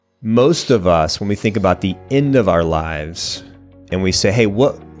Most of us, when we think about the end of our lives and we say, hey,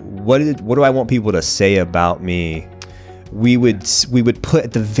 what do I want people to say about me? We would put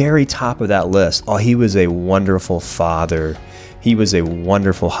at the very top of that list, oh, he was a wonderful father. He was a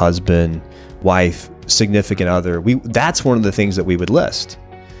wonderful husband, wife, significant other. That's one of the things that we would list.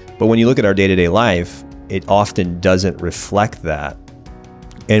 But when you look at our day-to-day life, it often doesn't reflect that.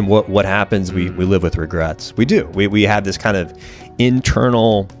 And what happens, we live with regrets. We do. We have this kind of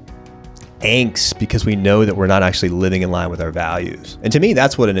internal angst because we know that we're not actually living in line with our values. And to me,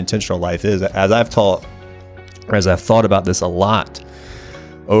 that's what an intentional life is. As I've thought about this a lot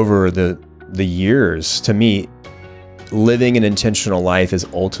over the years, to me, living an intentional life is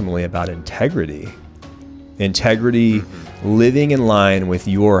ultimately about integrity. Living in line with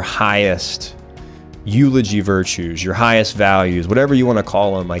your highest eulogy virtues, your highest values, whatever you want to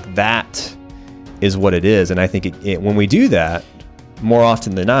call them, like that is what it is. And I think when we do that, more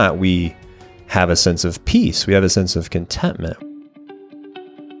often than not, we have a sense of peace. We have a sense of contentment.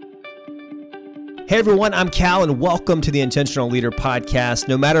 Hey everyone, I'm Cal and welcome to the Intentional Leader Podcast.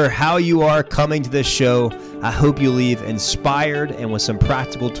 No matter how you are coming to this show, I hope you leave inspired and with some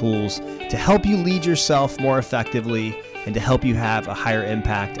practical tools to help you lead yourself more effectively and to help you have a higher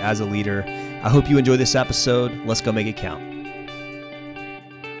impact as a leader. I hope you enjoy this episode. Let's go make it count.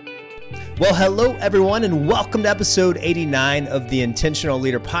 Well, hello everyone, and welcome to episode 89 of the Intentional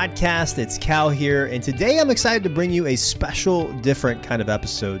Leader Podcast. It's Cal here, and today I'm excited to bring you a special, different kind of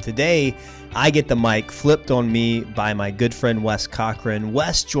episode. Today, I get the mic flipped on me by my good friend Wes Cochran.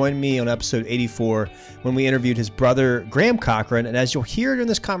 Wes joined me on episode 84 when we interviewed his brother, Graham Cochran, and as you'll hear during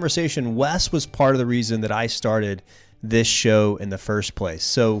this conversation, Wes was part of the reason that I started this show in the first place.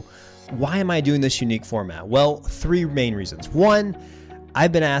 So why am I doing this unique format? Well, three main reasons. One,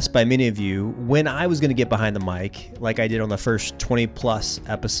 I've been asked by many of you when I was going to get behind the mic, like I did on the first 20 plus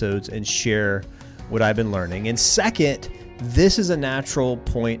episodes, and share what I've been learning. And second, this is a natural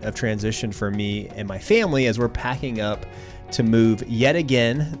point of transition for me and my family as we're packing up to move yet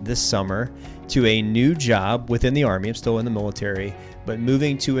again this summer to a new job within the Army. I'm still in the military, but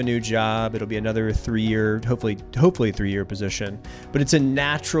moving to a new job, it'll be another 3-year, hopefully 3-year position. But it's a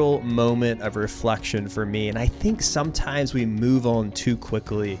natural moment of reflection for me. And I think sometimes we move on too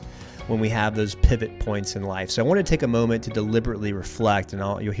quickly when we have those pivot points in life. So I want to take a moment to deliberately reflect,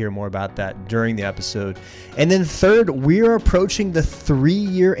 and you'll hear more about that during the episode. And then third, we're approaching the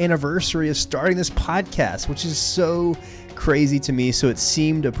 3-year anniversary of starting this podcast, which is so crazy to me. So it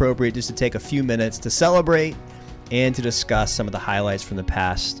seemed appropriate just to take a few minutes to celebrate and to discuss some of the highlights from the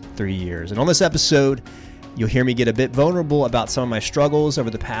past 3 years. And on this episode, you'll hear me get a bit vulnerable about some of my struggles over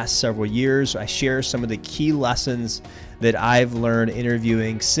the past several years. I share some of the key lessons that I've learned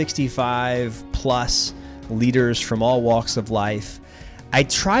interviewing 65 plus leaders from all walks of life. I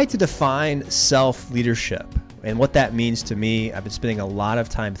try to define self-leadership and what that means to me. I've been spending a lot of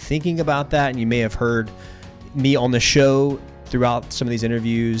time thinking about that, and you may have heard me on the show throughout some of these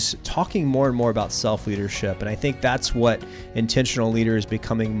interviews talking more and more about self-leadership. And I think that's what Intentional Leader is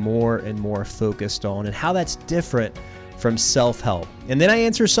becoming more and more focused on, and how that's different from self-help. And then I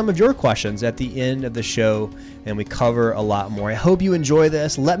answer some of your questions at the end of the show, and we cover a lot more. I hope you enjoy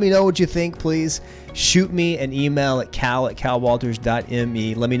this. Let me know what you think, please. Shoot me an email at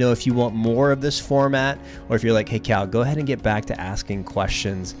cal@calwalters.me. Let me know if you want more of this format, or if you're like, hey, Cal, go ahead and get back to asking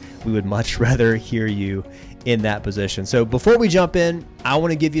questions. We would much rather hear you in that position. So before we jump in, I want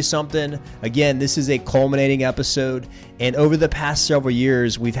to give you something. Again, this is a culminating episode, and over the past several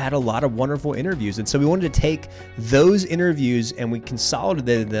years, we've had a lot of wonderful interviews. And so we wanted to take those interviews and we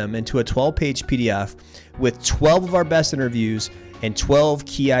consolidated them into a 12-page PDF with 12 of our best interviews and 12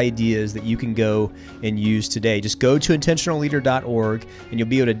 key ideas that you can go and use today. Just go to intentionalleader.org and you'll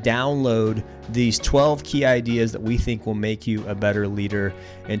be able to download these 12 key ideas that we think will make you a better leader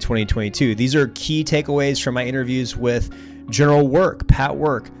in 2022. These are key takeaways from my interviews with General Pat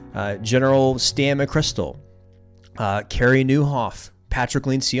Work, General Stan McChrystal, Carey Nieuwhof, Patrick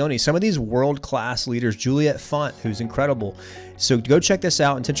Lencioni, some of these world-class leaders, Juliet Funt, who's incredible. So go check this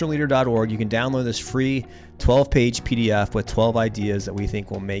out, intentionalleader.org. You can download this free 12-page PDF with 12 ideas that we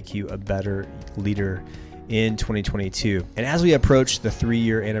think will make you a better leader in 2022. And as we approach the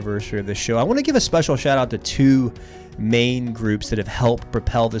 3-year anniversary of this show, I want to give a special shout out to two main groups that have helped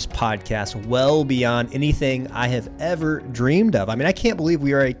propel this podcast well beyond anything I have ever dreamed of. I mean, I can't believe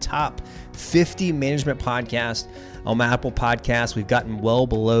we are a top 50 management podcast on Apple Podcasts. We've gotten well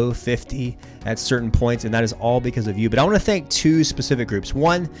below 50 at certain points, and that is all because of you. But I want to thank two specific groups.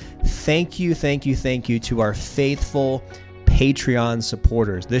 One, thank you to our faithful Patreon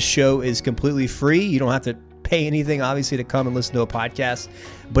supporters. This show is completely free. You don't have to pay anything, obviously, to come and listen to a podcast,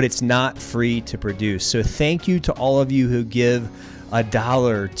 but it's not free to produce. So thank you to all of you who give $1,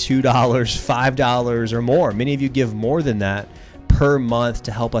 $2, $5 or more. Many of you give more than that per month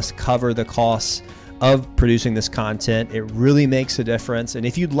to help us cover the costs of producing this content. It really makes a difference. And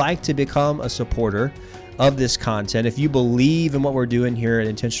if you'd like to become a supporter of this content, if you believe in what we're doing here at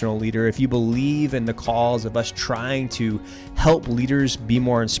Intentional Leader, if you believe in the cause of us trying to help leaders be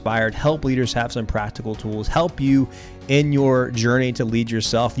more inspired, help leaders have some practical tools, help you in your journey to lead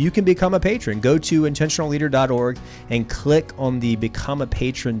yourself, you can become a patron. Go to intentionalleader.org and click on the Become a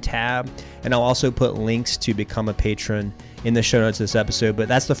Patron tab. And I'll also put links to become a patron in the show notes of this episode. But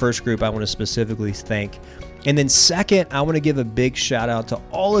that's the first group I want to specifically thank. And then second, I want to give a big shout out to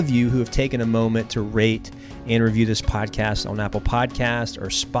all of you who have taken a moment to rate and review this podcast on Apple Podcasts or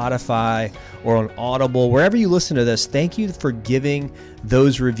Spotify or on Audible, wherever you listen to this. Thank you for giving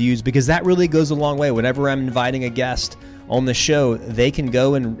those reviews, because that really goes a long way. Whenever I'm inviting a guest on the show, they can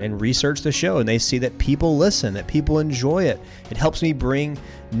go and research the show, and they see that people listen, that people enjoy it. It helps me bring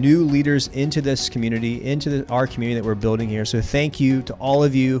new leaders into this community, into our community that we're building here. So thank you to all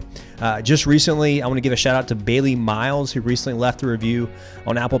of you. Just recently, I want to give a shout out to Bailey Miles, who recently left a review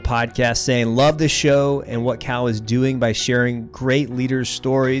on Apple Podcasts saying, love the show and what Cal is doing by sharing great leaders'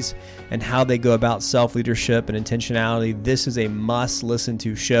 stories and how they go about self-leadership and intentionality. This is a must-listen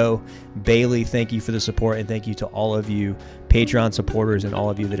to show. Bailey, thank you for the support, and thank you to all of you Patreon supporters and all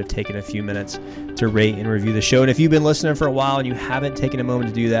of you that have taken a few minutes to rate and review the show. And if you've been listening for a while and you haven't taken a moment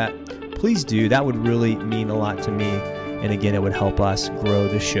to do that, please do. That would really mean a lot to me. And again, it would help us grow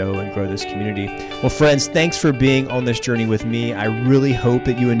the show and grow this community. Well, friends, thanks for being on this journey with me. I really hope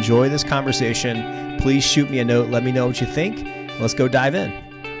that you enjoy this conversation. Please shoot me a note. Let me know what you think. Let's go dive in.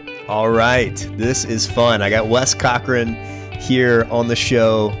 All right. This is fun. I got Wes Cochran here on the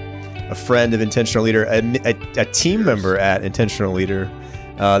show, a friend of Intentional Leader, a team member at Intentional Leader.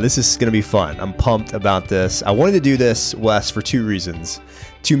 This is going to be fun. I'm pumped about this. I wanted to do this, Wes, for two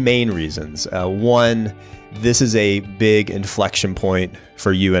main reasons. One, this is a big inflection point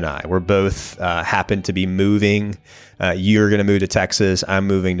for you and I. We're both happen to be moving. You're going to move to Texas. I'm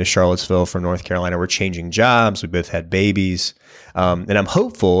moving to Charlottesville from North Carolina. We're changing jobs. We both had babies. And I'm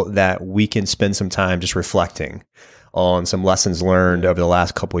hopeful that we can spend some time just reflecting on some lessons learned over the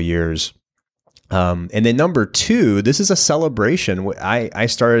last couple of years. And then number two, this is a celebration. I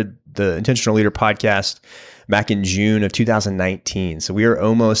started the Intentional Leader podcast back in June of 2019. So we are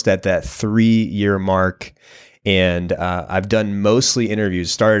almost at that 3-year mark. And I've done mostly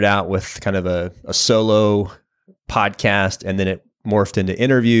interviews. Started out with kind of a solo podcast, and then it morphed into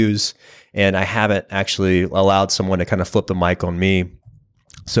interviews. And I haven't actually allowed someone to kind of flip the mic on me.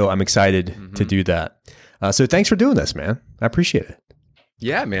 So I'm excited to do that. So thanks for doing this, man. I appreciate it.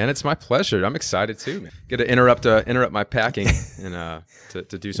 Yeah, man, it's my pleasure. I'm excited too, man. Get to interrupt my packing and to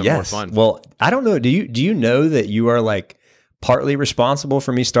do something more fun. Well, I don't know. Do you know that you are like partly responsible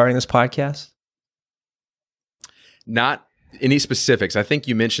for me starting this podcast? Not any specifics. I think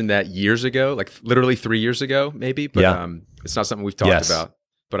you mentioned that years ago, like literally 3 years ago, maybe. But it's not something we've talked about.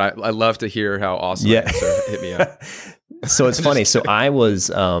 But I love to hear how awesome. Yeah, so hit me up. So it's funny. So I was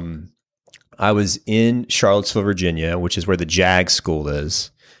in Charlottesville, Virginia, which is where the JAG school is,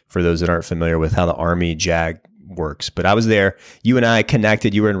 for those that aren't familiar with how the Army JAG works. But I was there. You and I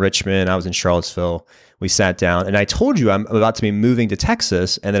connected. You were in Richmond. I was in Charlottesville. We sat down, and I told you I'm about to be moving to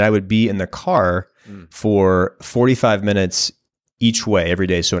Texas, and that I would be in the car for 45 minutes each way every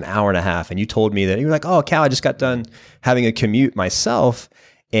day, so an hour and a half. And you told me that, you were like, oh, Cal, I just got done having a commute myself,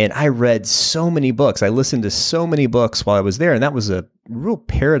 and I read so many books. I listened to so many books while I was there, and that was a real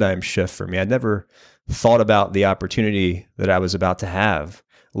paradigm shift for me. I'd never thought about the opportunity that I was about to have,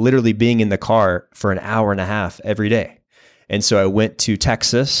 literally being in the car for an hour and a half every day. And so I went to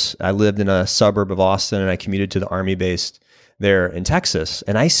Texas. I lived in a suburb of Austin, and I commuted to the Army base there in Texas.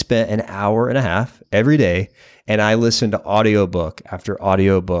 And I spent an hour and a half every day, and I listened to audiobook after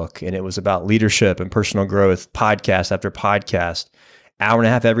audiobook, and it was about leadership and personal growth, podcast after podcast, hour and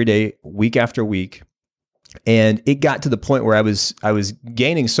a half every day, week after week. And it got to the point where I was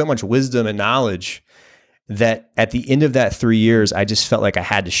gaining so much wisdom and knowledge that at the end of that 3 years, I just felt like I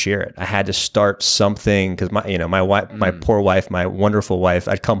had to share it. I had to start something, because my wife, my poor wife, my wonderful wife,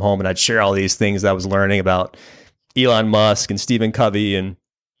 I'd come home and I'd share all these things that I was learning about Elon Musk and Stephen Covey and,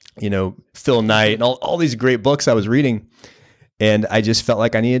 Phil Knight and all these great books I was reading. And I just felt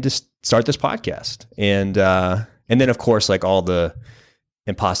like I needed to start this podcast. And then of course, like all the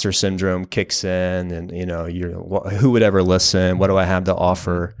imposter syndrome kicks in, and who would ever listen? What do I have to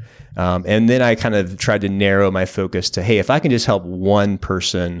offer? And then I kind of tried to narrow my focus to, hey, if I can just help one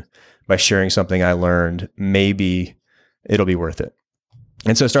person by sharing something I learned, maybe it'll be worth it.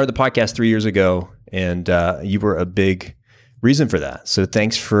 And so I started the podcast 3 years ago, and you were a big reason for that. So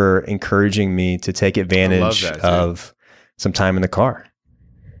thanks for encouraging me to take advantage of some time in the car.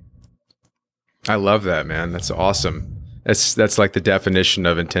 I love that, man. That's awesome. That's like the definition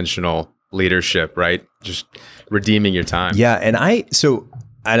of intentional leadership, right? Just redeeming your time. Yeah. And I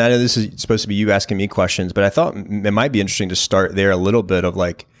know this is supposed to be you asking me questions, but I thought it might be interesting to start there a little bit of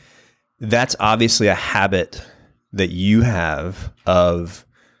like, that's obviously a habit that you have of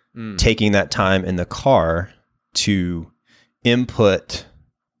taking that time in the car to input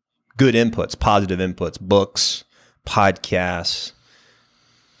good inputs, positive inputs, books, podcasts.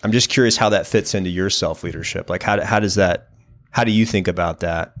 I'm just curious how that fits into your self-leadership. Like how do you think about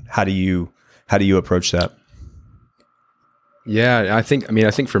that? How do you approach that? Yeah, I think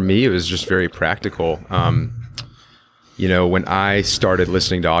for me, it was just very practical. When I started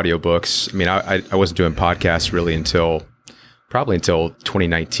listening to audiobooks, I wasn't doing podcasts really until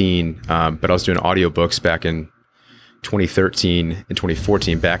 2019. But I was doing audiobooks back in 2013 and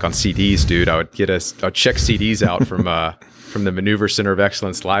 2014 back on CDs, dude. I'd check CDs out from the Maneuver Center of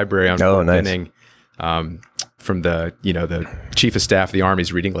Excellence library on Fort Benning, from the chief of staff of the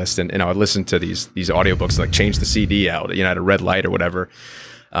Army's reading list, and I would listen to these audiobooks, like change the CD out, at a red light or whatever.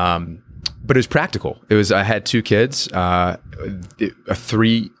 But it was practical. I had 2 kids, a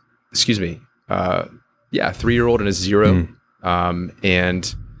 3-year-old and a 0.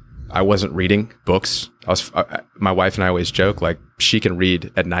 And I wasn't reading books. My wife and I always joke, like, she can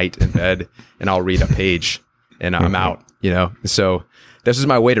read at night in bed and I'll read a page and I'm out, So this is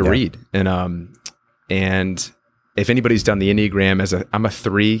my way to read. And if anybody's done the Enneagram, I'm a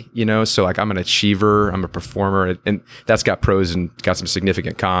 3, so like I'm an achiever, I'm a performer, and that's got pros and got some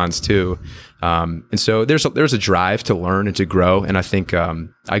significant cons too. And so there's a drive to learn and to grow. And I think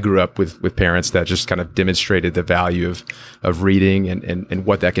I grew up with parents that just kind of demonstrated the value of reading and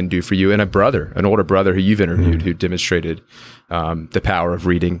what that can do for you. And an older brother who you've interviewed, who demonstrated the power of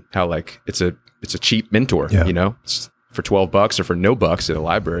reading, how like it's a cheap mentor, it's for $12 or for no bucks at a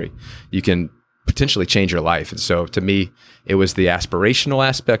library, you can potentially change your life. And so to me, it was the aspirational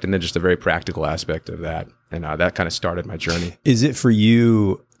aspect and then just a very practical aspect of that. And that kind of started my journey. Is it for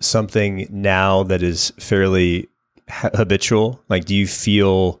you something now that is fairly habitual? Like, do you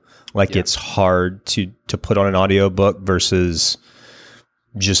feel like it's hard to put on an audiobook versus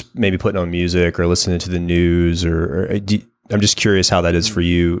just maybe putting on music or listening to the news? I'm just curious how that is for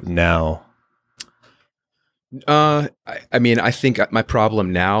you now. I think my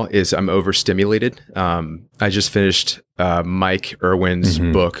problem now is I'm overstimulated. I just finished Mike Irwin's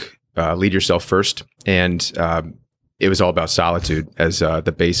book, Lead Yourself First. And it was all about solitude as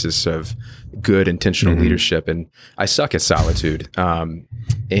the basis of good intentional leadership. And I suck at solitude.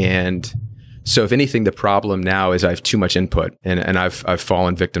 And so if anything, the problem now is I have too much input, and I've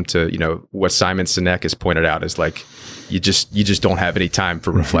fallen victim to, what Simon Sinek has pointed out is like, you just don't have any time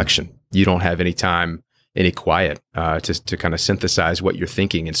for reflection. You don't have any time, any quiet to kind of synthesize what you're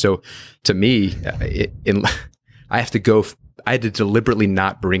thinking. And so to me, I had to deliberately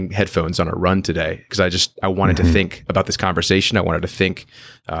not bring headphones on a run today because I wanted to think about this conversation. I wanted to think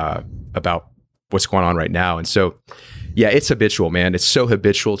about what's going on right now. And so, yeah, it's habitual, man. It's so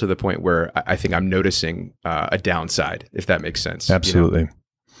habitual to the point where I think I'm noticing a downside, if that makes sense. Absolutely.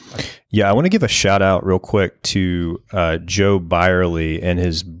 Yeah, I want to give a shout out real quick to Joe Byerly and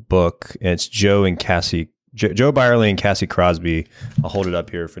his book. And it's Joe Byerly and Cassie Crosby. I'll hold it up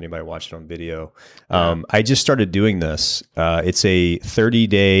here for anybody watching on video. I just started doing this. It's a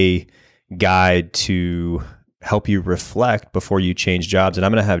 30-day guide to help you reflect before you change jobs. And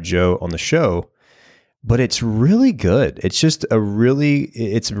I'm going to have Joe on the show, but it's really good. It's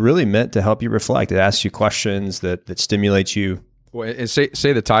really meant to help you reflect. It asks you questions that stimulate you. Well, and say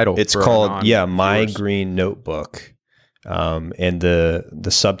the title. It's called My Green Notebook, and the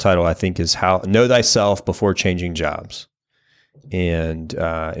subtitle I think is How Know Thyself Before Changing Jobs, and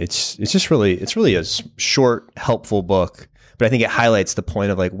it's really a short, helpful book, but I think it highlights the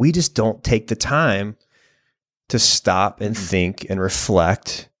point of like we just don't take the time to stop and think and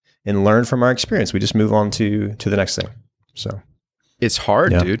reflect and learn from our experience. We just move on to the next thing. So it's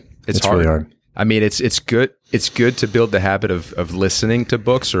hard, dude. It's hard. Really hard. I mean, it's good. It's good to build the habit of listening to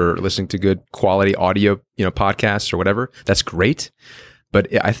books or listening to good quality audio, podcasts or whatever. That's great, but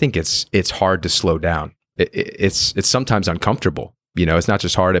I think it's hard to slow down. It's sometimes uncomfortable. It's not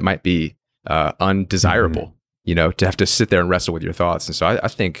just hard; it might be undesirable. To have to sit there and wrestle with your thoughts. And so I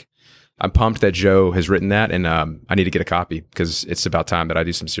think I'm pumped that Joe has written that, and I need to get a copy because it's about time that I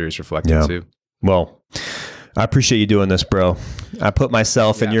do some serious reflecting too. Well, I appreciate you doing this, bro. I put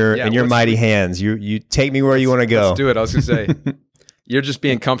myself in your mighty hands. You take me where you want to go. Let's do it. I was going to say, you're just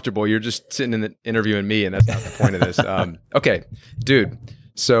being comfortable. You're just sitting in the interviewing me, and that's not the point of this. Okay, dude.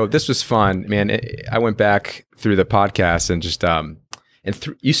 So this was fun, man. I went back through the podcast and just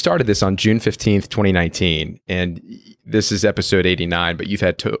you started this on June 15th, 2019, and this is episode 89, but you've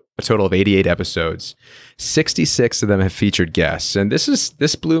had a total of 88 episodes. 66 of them have featured guests, and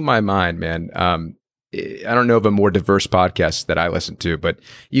this blew my mind, man. I don't know of a more diverse podcast that I listen to, but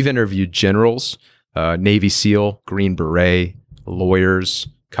you've interviewed generals, Navy SEAL, Green Beret, lawyers,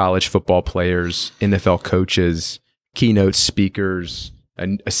 college football players, NFL coaches, keynote speakers,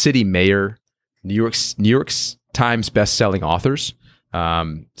 a city mayor, New York Times best-selling authors.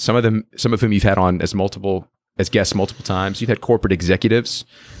 Some of whom you've had on as guests multiple times. You've had corporate executives,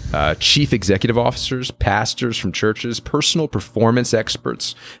 chief executive officers, pastors from churches, personal performance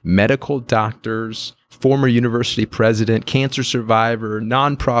experts, medical doctors, former university president, cancer survivor,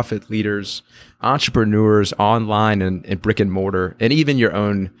 nonprofit leaders, entrepreneurs online and brick and mortar, and even your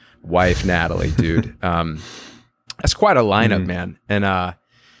own wife, Natalie, dude. That's quite a lineup, man.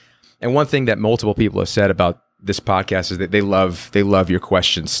 And one thing that multiple people have said about this podcast is that they love your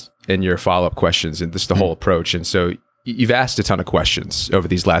questions and your follow-up questions and just the whole approach. And so you've asked a ton of questions over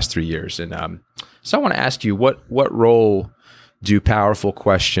these last 3 years. And so I want to ask you, what role do powerful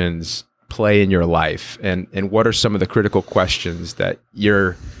questions play in your life? And what are some of the critical questions that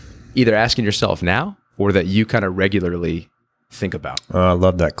you're either asking yourself now or that you kind of regularly think about? I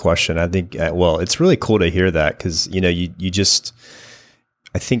love that question. I think, it's really cool to hear that because, you just...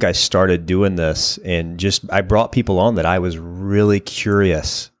 I think I started doing this and I brought people on that I was really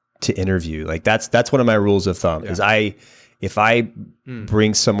curious to interview. Like that's one of my rules of thumb is if I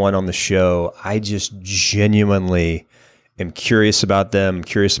bring someone on the show, I just genuinely am curious about them,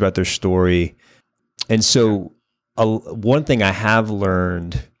 curious about their story. And so one thing I have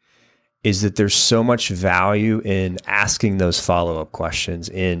learned is that there's so much value in asking those follow-up questions,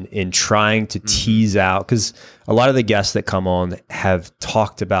 in trying to tease out, because a lot of the guests that come on have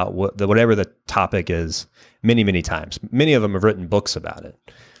talked about whatever the topic is many, many times. Many of them have written books about it.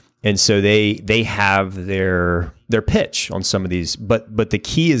 And so they have their pitch on some of these, but the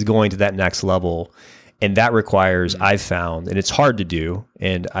key is going to that next level. And that requires, I've found, and it's hard to do,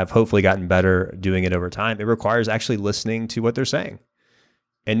 and I've hopefully gotten better doing it over time. It requires actually listening to what they're saying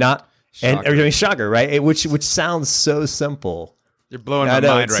and not... Shocker, right? Which sounds so simple. You're blowing my mind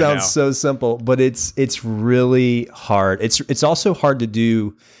right now. It sounds so simple, but it's really hard. It's also hard to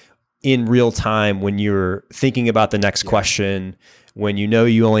do in real time when you're thinking about the next question, when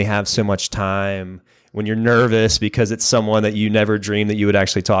you only have so much time, when you're nervous because it's someone that you never dreamed that you would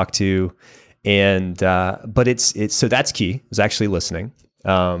actually talk to, and but it's so that's key. Is actually listening,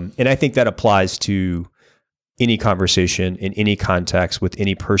 and I think that applies to any conversation in any context with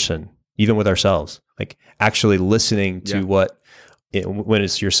any person. Even with ourselves, like actually listening to when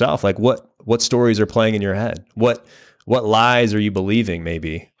it's yourself, like what stories are playing in your head, what lies are you believing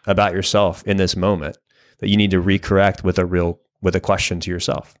maybe about yourself in this moment that you need to recorrect with a question to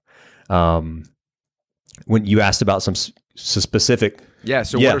yourself. When you asked about some specific,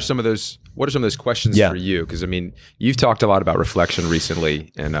 what are some of those questions for you? Because I mean, you've talked a lot about reflection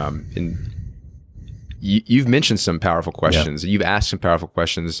recently, and you've mentioned some powerful questions. You've asked some powerful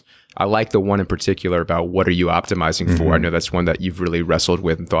questions. I like the one in particular about what are you optimizing for? I know that's one that you've really wrestled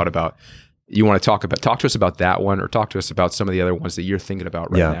with and thought about. You want to talk to us about that one, or talk to us about some of the other ones that you're thinking about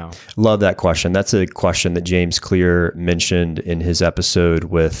right now? Love that question. That's a question that James Clear mentioned in his episode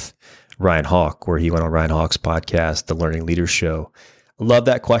with Ryan Hawk, where he went on Ryan Hawk's podcast, The Learning Leader Show. I love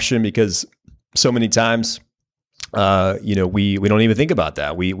that question because so many times, we don't even think about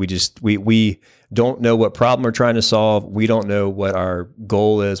that. We don't know what problem we're trying to solve. We don't know what our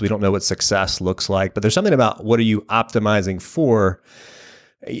goal is. We don't know what success looks like. But there's something about what are you optimizing for?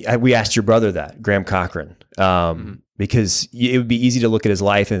 We asked your brother that, Graham Cochran, because it would be easy to look at his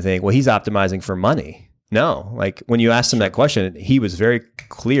life and think, well, he's optimizing for money. No, like when you asked him that question, he was very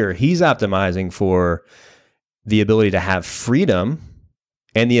clear. He's optimizing for the ability to have freedom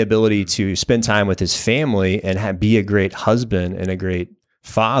and the ability to spend time with his family and be a great husband and a great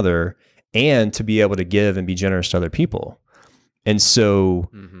father, and to be able to give and be generous to other people. And so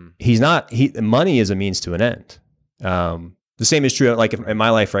money is a means to an end. The same is true like in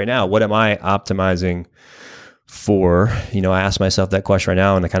my life right now. What am I optimizing for? I ask myself that question right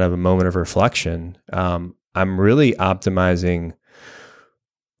now in a kind of a moment of reflection. I'm really optimizing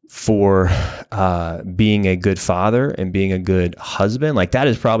for being a good father and being a good husband. Like that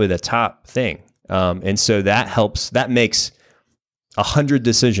is probably the top thing. And so that makes 100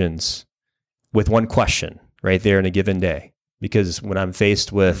 decisions with one question right there in a given day. Because when I'm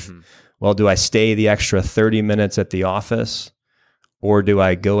faced with, well, do I stay the extra 30 minutes at the office, or do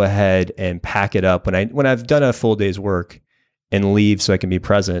I go ahead and pack it up when I've done a full day's work and leave so I can be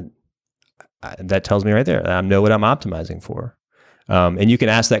present? That tells me right there, I know what I'm optimizing for. And you can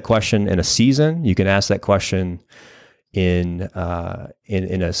ask that question in a season. You can ask that question in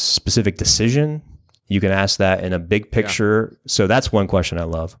a specific decision. You can ask that in a big picture. Yeah. So that's one question I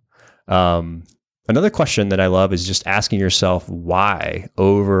love. Another question that I love is just asking yourself why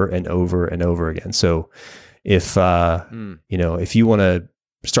over and over and over again. So if if you want to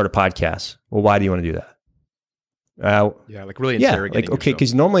start a podcast, well, why do you want to do that? Like really interrogating yourself. Okay,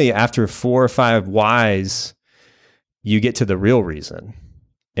 because normally after 4 or 5 whys, you get to the real reason,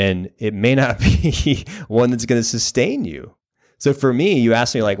 and it may not be one that's going to sustain you. So for me, you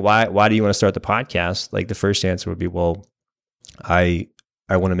ask me like, why do you want to start the podcast? Like the first answer would be, well, I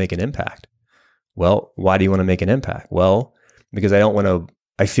want to make an impact. Well, why do you want to make an impact? Well, because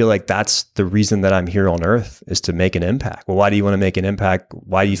I feel like that's the reason that I'm here on earth, is to make an impact. Well, why do you want to make an impact?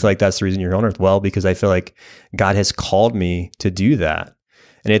 Why do you feel like that's the reason you're on earth? Well, because I feel like God has called me to do that.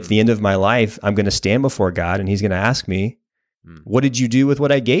 And at the end of my life, I'm going to stand before God and he's going to ask me, what did you do with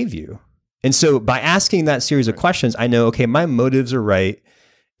what I gave you? And so by asking that series of questions, I know, okay, my motives are right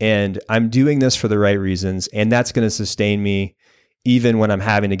and I'm doing this for the right reasons. And that's going to sustain me even when I'm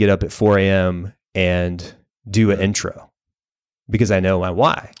having to get up at 4 a.m. and do an intro, because I know my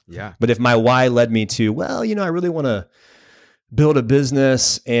why. Yeah. But if my why led me to, well, I really want to build a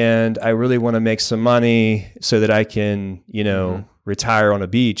business and I really want to make some money so that I can, retire on a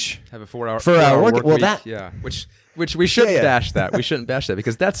beach. Have a 4-hour work week. Which we shouldn't bash that. We shouldn't bash that,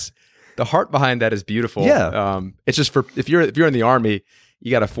 because that's the heart behind that is beautiful. Yeah. It's just for, if you're in the Army,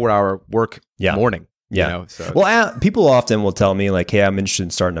 you got a 4-hour work morning. Yeah. So. Well, people often will tell me like, hey, I'm interested in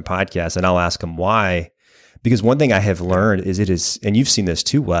starting a podcast, and I'll ask them why. Because one thing I have learned is and you've seen this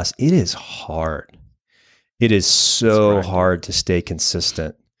too, Wes, it is hard. It is so hard to stay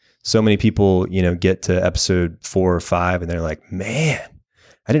consistent. So many people, get to episode 4 or 5 and they're like, man,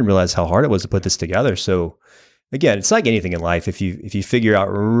 I didn't realize how hard it was to put this together. So again, it's like anything in life. If you figure out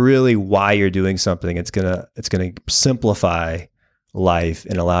really why you're doing something, it's gonna simplify life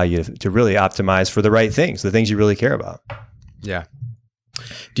and allow you to really optimize for the right things, the things you really care about. Yeah.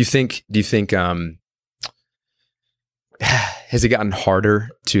 Do you think has it gotten harder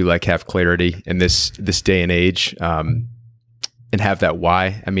to like have clarity in this day and age, and have that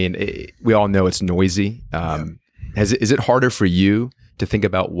why? I mean, we all know it's noisy. Is it harder for you to think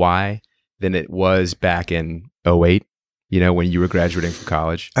about why than it was back in 2008, when you were graduating from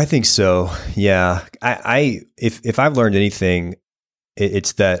college? I think so. Yeah. If I've learned anything,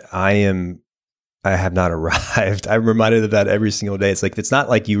 it's that I have not arrived. I'm reminded of that every single day. It's like, it's not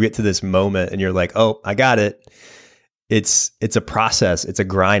like you get to this moment and you're like, oh, I got it. It's a process. It's a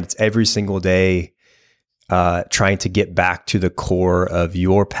grind. It's every single day, trying to get back to the core of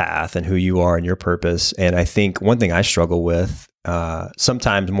your path and who you are and your purpose. And I think one thing I struggle with,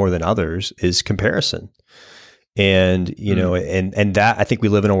 sometimes more than others, is comparison. And, and that, I think we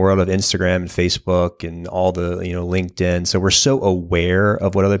live in a world of Instagram and Facebook and all the, LinkedIn. So we're so aware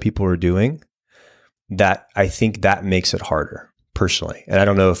of what other people are doing that I think that makes it harder personally. And I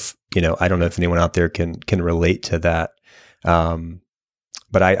don't know if anyone out there can relate to that.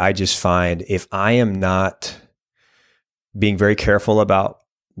 But I just find if I am not being very careful about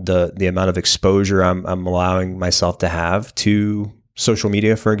the amount of exposure I'm allowing myself to have to social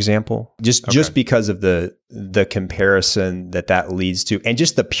media, for example, just because of the comparison that leads to, and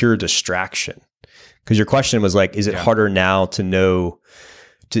just the pure distraction. Because your question was like, is it harder now to know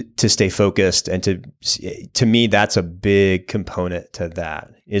to stay focused? And to me, that's a big component to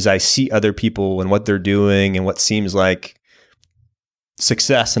that, is I see other people and what they're doing and what seems like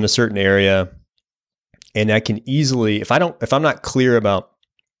success in a certain area. And I can easily, if I'm not clear about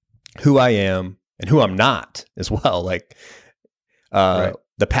who I am and who I'm not as well, like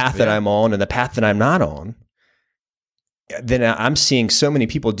the path that I'm on and the path that I'm not on, then I'm seeing so many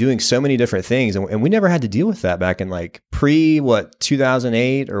people doing so many different things. And we never had to deal with that back in like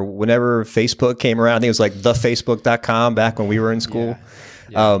 2008 or whenever Facebook came around. I think it was like thefacebook.com back when we were in school.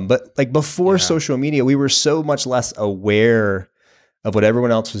 Yeah. But like before social media, we were so much less aware of what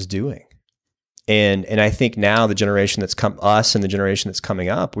everyone else was doing. And I think now the generation that's us and the generation that's coming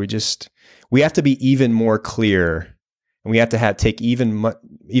up, we have to be even more clear, and we have to take even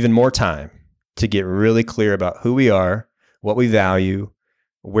more time to get really clear about who we are, what we value,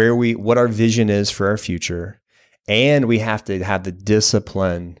 what our vision is for our future. And we have to have the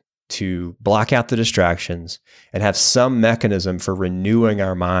discipline to block out the distractions and have some mechanism for renewing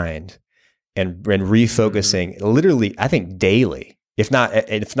our mind and refocusing literally, I think daily, if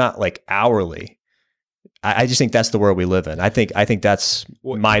not like hourly. I just think that's the world we live in. I think that's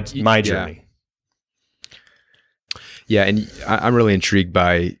my journey. Yeah. And I'm really intrigued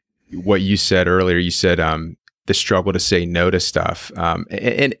by what you said earlier. You said, the struggle to say no to stuff.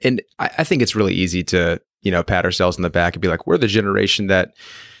 And I think it's really easy to, pat ourselves on the back and be like, we're the generation that,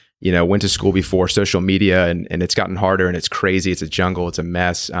 went to school before social media and it's gotten harder and it's crazy. It's a jungle. It's a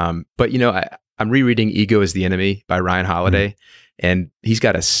mess. But I'm rereading Ego is the Enemy by Ryan Holiday. Mm-hmm. And he's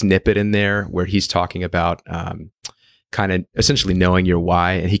got a snippet in there where he's talking about kind of essentially knowing your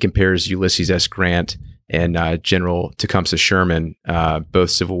why. And he compares Ulysses S. Grant and General Tecumseh Sherman,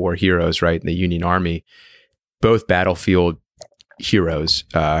 both Civil War heroes, right, in the Union Army, both battlefield heroes.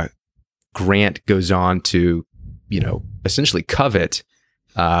 Grant goes on to, essentially covet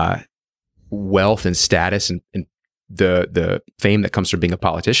wealth and status and the fame that comes from being a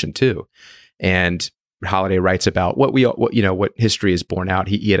politician too. And Holiday writes about what history is borne out.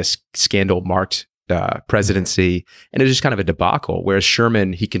 He had a scandal marked presidency, and it was just kind of a debacle. Whereas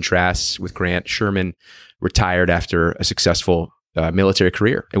Sherman, he contrasts with Grant. Sherman retired after a successful military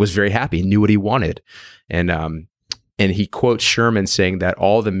career and was very happy, knew what he wanted, and he quotes Sherman saying that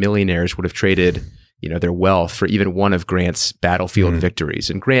all the millionaires would have traded their wealth for even one of Grant's battlefield victories.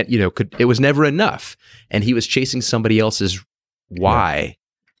 And Grant, it was never enough, and he was chasing somebody else's why.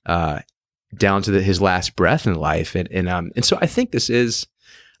 Down to his last breath in life. And so I think this is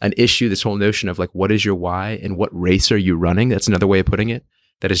an issue, this whole notion of like, what is your why and what race are you running? That's another way of putting it,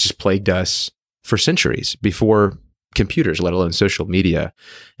 that has just plagued us for centuries before computers, let alone social media.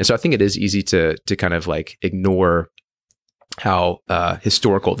 And so I think it is easy to kind of like ignore how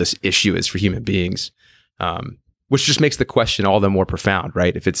historical this issue is for human beings, which just makes the question all the more profound,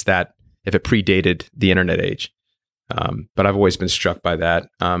 right? If it predated the internet age. But I've always been struck by that.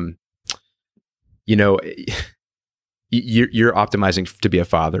 You're optimizing to be a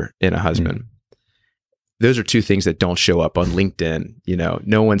father and a husband. Mm-hmm. Those are two things that don't show up on LinkedIn.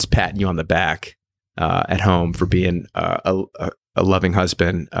 No one's patting you on the back at home for being a loving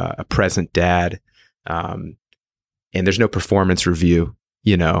husband, a present dad, and there's no performance review.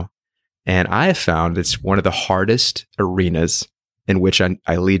 And I have found it's one of the hardest arenas in which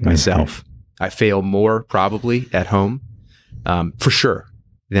I lead myself. I fail more probably at home, for sure,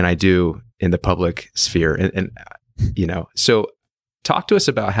 than I do in the public sphere. And so talk to us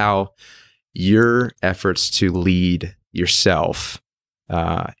about how your efforts to lead yourself,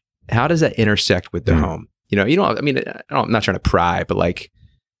 how does that intersect with the home? I'm not trying to pry, but like,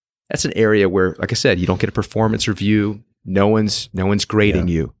 that's an area where, like I said, you don't get a performance review. No one's grading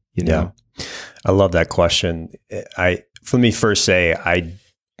you, Yeah. I love that question. Let me first say,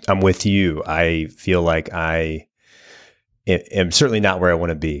 I'm with you. I feel like I'm certainly not where I want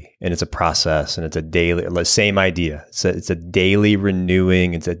to be. And it's a process, and it's a daily, same idea. It's a daily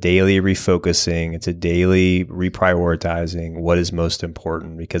renewing. It's a daily refocusing. It's a daily reprioritizing what is most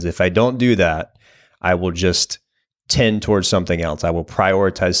important. Because if I don't do that, I will just tend towards something else. I will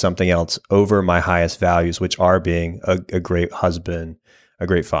prioritize something else over my highest values, which are being a great husband, a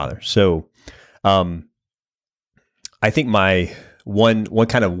great father. So, I think my one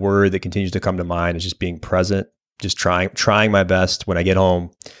kind of word that continues to come to mind is just being present. Just trying my best when I get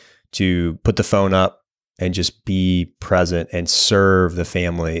home to put the phone up and just be present and serve the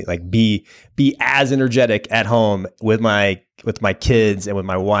family. Like be as energetic at home with my kids and with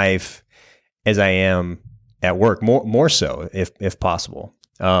my wife as I am at work. More so if possible.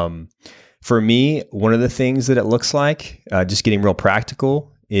 For me, one of the things that it looks like, just getting real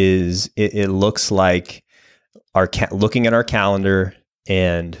practical, is it looks like looking at our calendar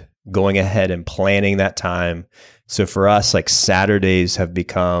and going ahead and planning that time. So for us, like Saturdays have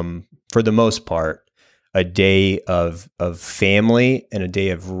become, for the most part, a day of family and a day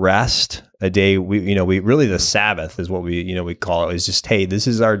of rest. A day we really, the Sabbath is what we call it. Is just, hey, this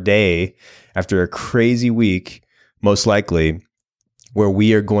is our day after a crazy week, most likely, where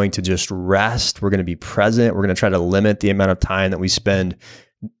we are going to just rest. We're going to be present. We're going to try to limit the amount of time that we spend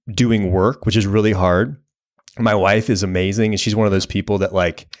doing work, which is really hard. My wife is amazing, and she's one of those people that,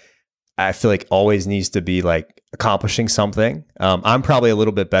 like, I feel like always needs to be like accomplishing something. I'm probably a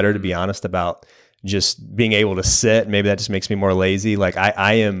little bit better, to be honest, about just being able to sit. Maybe that just makes me more lazy. Like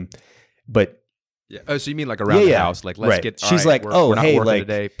I am, but yeah. Oh, so you mean like around the house? Like, let's get. She's like, we're not working like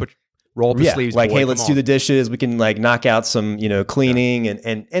today. Roll up the sleeves. Like, boy, hey, let's do the dishes. We can like knock out some, cleaning,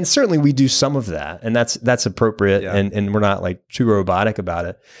 and certainly we do some of that, and that's appropriate, and we're not like too robotic about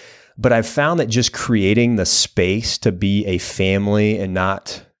it. But I've found that just creating the space to be a family and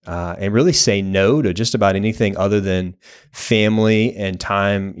not and really say no to just about anything other than family and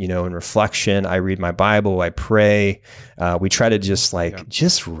time, and reflection. I read my Bible, I pray. We try to just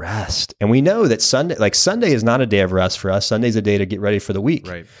just rest. And we know that Sunday is not a day of rest for us. Sunday's a day to get ready for the week.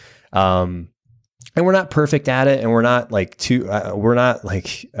 Right. And we're not perfect at it, and we're not legalistic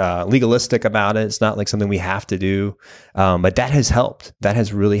about it. It's not like something we have to do, but that has helped. That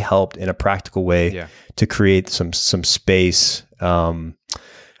has really helped in a practical way to create some space.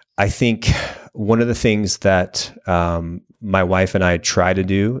 I think one of the things that my wife and I try to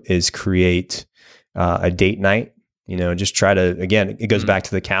do is create a date night. Just try to, again, it goes back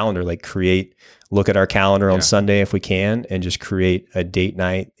to the calendar. Look at our calendar on Sunday if we can, and just create a date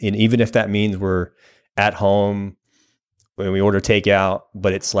night. And even if that means we're at home when we order takeout,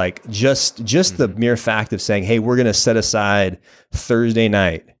 but it's just the mere fact of saying, hey, we're going to set aside Thursday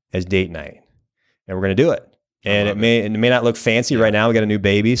night as date night, and we're going to do it. And it may not look fancy right now. We got a new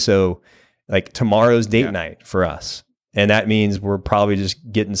baby. So tomorrow's date night for us. And that means we're probably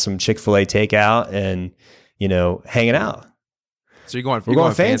just getting some Chick-fil-A takeout and, hanging out. So we're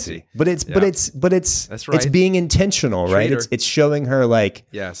going fancy, but it's that's right. It's being intentional, right? It's showing her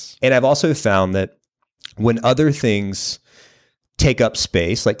yes. And I've also found that when other things take up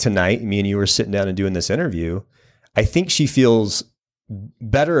space, like tonight, me and you were sitting down and doing this interview, I think she feels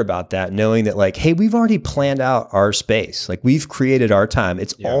better about that, knowing that hey, we've already planned out our space. We've created our time.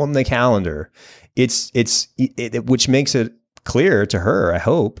 It's all in the calendar. Which makes it clear to her, I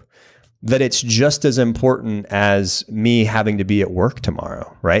hope, that it's just as important as me having to be at work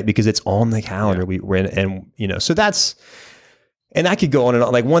tomorrow, right? Because it's on the calendar. We're in, and so that's, and I could go on and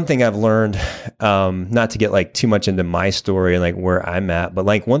on. One thing I've learned, not to get too much into my story and where I'm at, but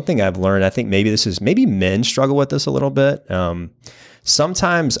one thing I've learned, I think maybe men struggle with this a little bit.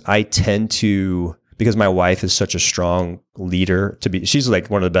 Sometimes I tend to, because my wife is such a strong leader, she's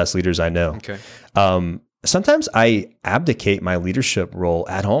one of the best leaders I know. Okay. Sometimes I abdicate my leadership role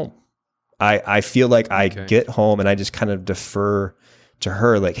at home. I feel like I get home and I just kind of defer to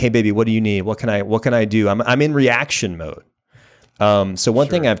her, hey baby, what do you need? What can I do? I'm in reaction mode. So one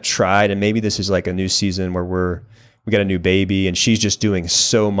thing I've tried, and maybe this is a new season where we got a new baby and she's just doing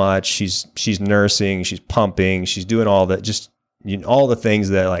so much. She's nursing, she's pumping, she's doing all that, just all the things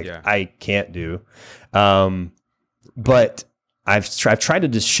that I can't do. But I've tried to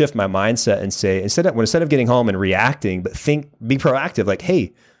just shift my mindset and say, instead of getting home and reacting, but be proactive.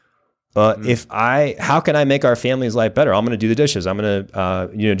 Hey, how can I make our family's life better? I'm going to do the dishes. I'm going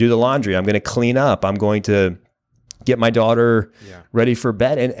to, do the laundry. I'm going to clean up. I'm going to get my daughter ready for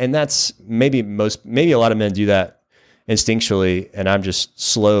bed. And that's maybe a lot of men do that instinctually, and I'm just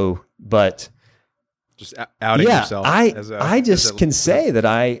slow, but just outing yourself. I just can say that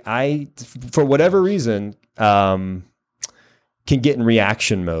I, for whatever reason, can get in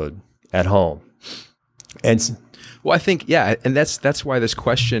reaction mode at home. And well, I think, and that's why this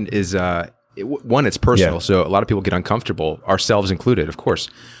question is, one, it's personal. So a lot of people get uncomfortable, ourselves included, of course.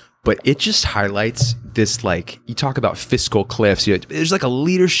 But it just highlights this, you talk about fiscal cliffs. There's a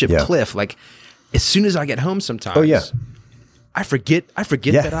leadership cliff. As soon as I get home sometimes, I forget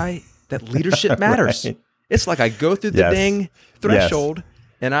that leadership matters. Right. It's I go through the dang threshold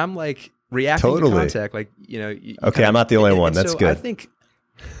and I'm reacting to contact. Okay, I'm not the only one. That's good.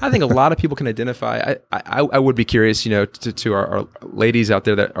 I think a lot of people can identify. I would be curious, to our ladies out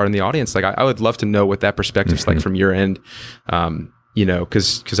there that are in the audience. I would love to know what that perspective's like from your end.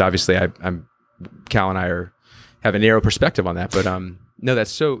 Because obviously Cal and I have a narrow perspective on that. But no,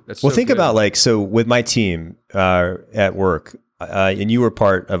 that's so. Well, think about with my team at work, and you were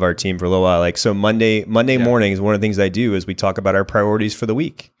part of our team for a little while. So Monday mornings, one of the things I do is we talk about our priorities for the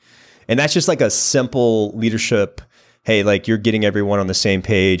week, and that's just a simple leadership. Hey, you're getting everyone on the same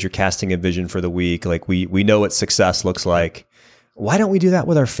page. You're casting a vision for the week. We know what success looks like. Why don't we do that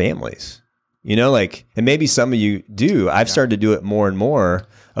with our families? And maybe some of you do. I've started to do it more and more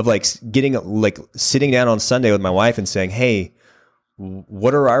of getting sitting down on Sunday with my wife and saying, hey,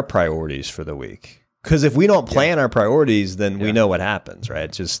 what are our priorities for the week? Because if we don't plan our priorities, then we know what happens, right?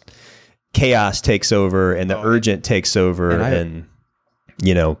 It's just chaos takes over and the urgent takes over. And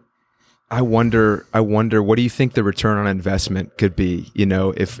I wonder, what do you think the return on investment could be?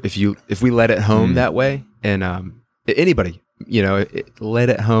 If we let it home that way, and anybody, let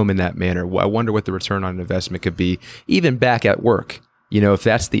it home in that manner. I wonder what the return on investment could be, even back at work. If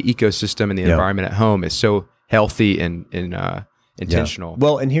that's the ecosystem and the environment at home is so healthy and intentional.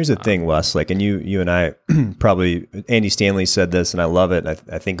 Well, and here's the thing, Wes. And you and I probably, Andy Stanley said this, and I love it.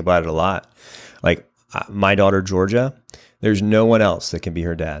 I think about it a lot. My daughter Georgia, there's no one else that can be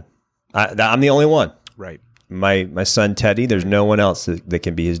her dad. I'm the only one. Right. my son Teddy, there's no one else that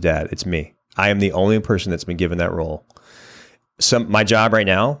can be his dad. It's me. I am the only person that's been given that role. My job right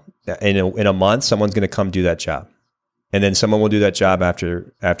now, in a month, someone's going to come do that job. And then someone will do that job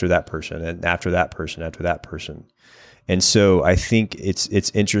after that person, and after that person, after that person. And so I think it's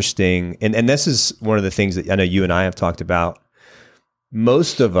interesting. And this is one of the things that I know you and I have talked about.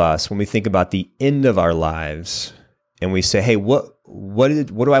 Most of us, when we think about the end of our lives and we say, hey, what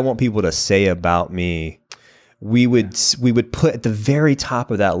do I want people to say about me? We would put at the very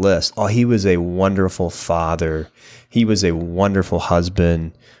top of that list, oh, he was a wonderful father. He was a wonderful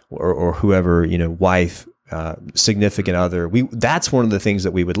husband, or whoever, wife, significant other. That's one of the things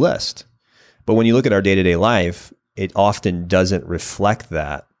that we would list. But when you look at our day-to-day life, it often doesn't reflect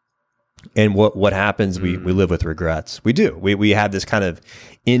that. And what happens, we live with regrets. We do. We have this kind of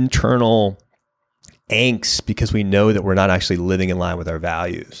internal angst because we know that we're not actually living in line with our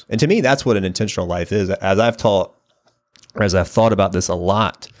values. And to me, that's what an intentional life is. As I've thought about this a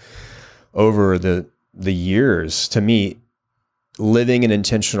lot over the years, to me, living an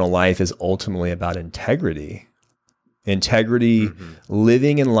intentional life is ultimately about integrity.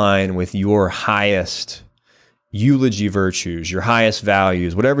 Living in line with your highest eulogy virtues, your highest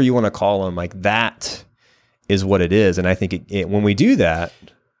values, whatever you want to call them, like that is what it is. And I think when we do that,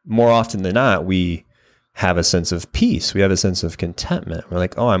 more often than not, we have a sense of peace. We have a sense of contentment. We're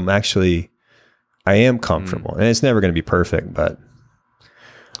like, oh, I am comfortable. And it's never going to be perfect, but.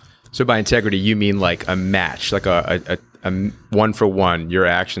 So by integrity, you mean like a match, like a one for one, your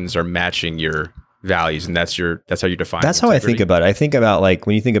actions are matching your values, and that's how you define. That's integrity. How I think about it. I think about, like,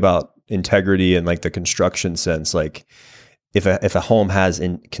 when you think about integrity in like the construction sense, like if a home has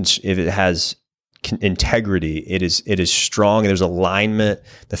integrity, it is strong. There's alignment.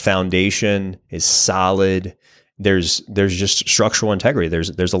 The foundation is solid. There's just structural integrity.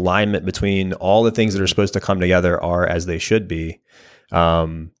 There's alignment between all the things that are supposed to come together are as they should be.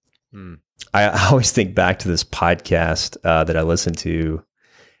 I always think back to this podcast that I listened to,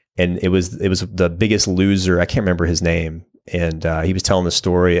 and it was The Biggest Loser. I can't remember his name, and he was telling the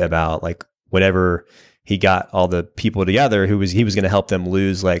story about, like, whenever he got all the people together, he was going to help them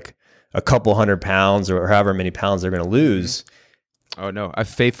lose like a couple 100 pounds or however many pounds they're going to lose. Oh no, I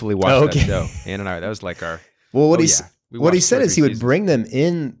faithfully watched that show. Ann and I, that was like our. Well, what he said is he would bring them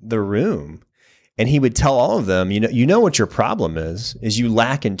in the room, and he would tell all of them, you know what your problem is you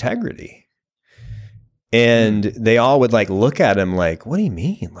lack integrity. And they all would like look at him like, what do you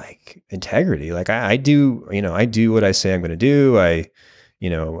mean? Like, integrity? Like I do what I say I'm going to do.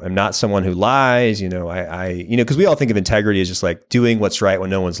 I'm not someone who lies, because we all think of integrity as just like doing what's right when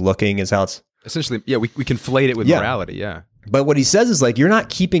no one's looking is how it's essentially, we conflate it with morality. Yeah. But what he says is like, you're not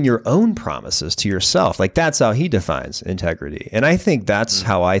keeping your own promises to yourself. Like, that's how he defines integrity. And I think that's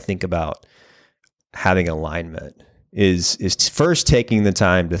how I think about having alignment is first taking the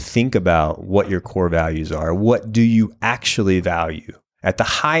time to think about what your core values are. What do you actually value at the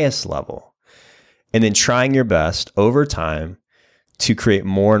highest level? And then trying your best over time to create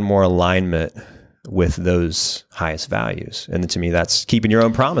more and more alignment with those highest values. And then to me, that's keeping your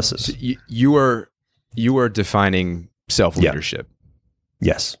own promises. So you are defining self-leadership.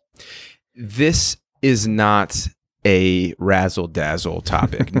 Yeah. Yes. This is not a razzle-dazzle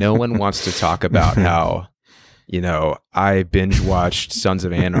topic. No one wants to talk about how, I binge watched Sons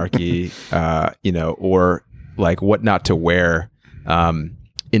of Anarchy, or like what not to wear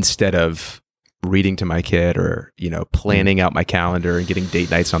instead of reading to my kid, or planning out my calendar and getting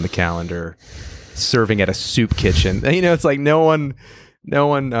date nights on the calendar, serving at a soup kitchen. It's like no one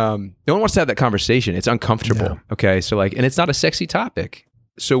wants to have that conversation. It's uncomfortable. Yeah. Okay, so and it's not a sexy topic.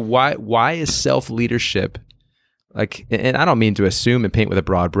 So why is self-leadership like? And I don't mean to assume and paint with a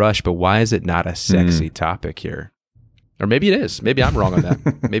broad brush, but why is it not a sexy topic here? Or maybe it is. Maybe I'm wrong on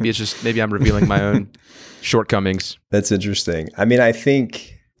that. Maybe I'm revealing my own shortcomings. That's interesting. I mean, I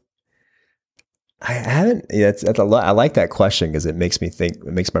think. I haven't. Yeah, that's a lot. I like that question because it makes me think.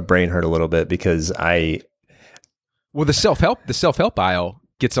 It makes my brain hurt a little bit because Well, the self-help aisle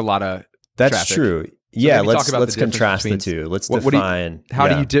gets a lot of. That's traffic. true. So yeah, let's contrast the two. Let's define. How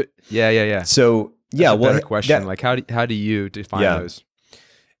do you do? Yeah. So that's a better question. How do you define those?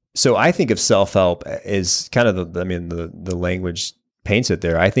 So I think of self-help as kind of the language paints it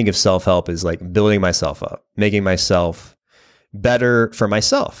there. I think of self-help as like building myself up, making myself better for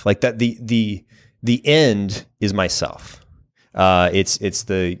myself. Like that. The end is myself. It's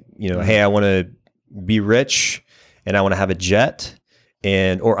the, hey, I want to be rich and I want to have a jet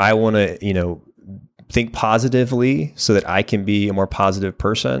or I want to, think positively so that I can be a more positive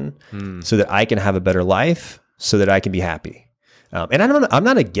person, so that I can have a better life, so that I can be happy. And I'm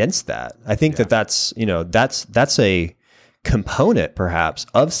not against that. I think that's a component perhaps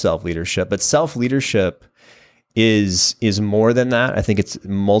of self-leadership, but self-leadership is more than that. I think it's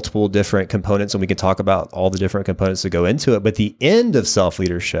multiple different components, and we can talk about all the different components that go into it. But the end of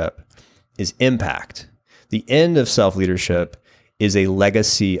self-leadership is impact. The end of self-leadership is a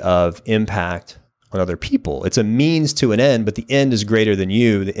legacy of impact on other people. It's a means to an end, but the end is greater than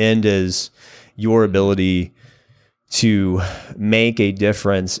you. The end is your ability to make a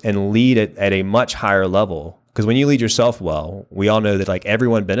difference and lead it at a much higher level. Because when you lead yourself well, we all know that like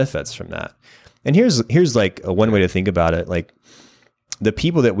everyone benefits from that. And here's like one way to think about it. Like the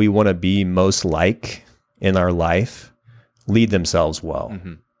people that we want to be most like in our life lead themselves well.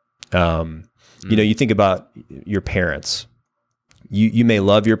 You know, you think about your parents. You may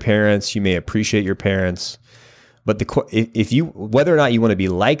love your parents, you may appreciate your parents, but whether or not you want to be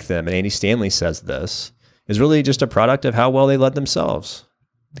like them, and Andy Stanley says this, is really just a product of how well they led themselves.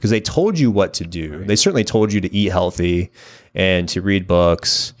 Because they told you what to do. Right. They certainly told you to eat healthy and to read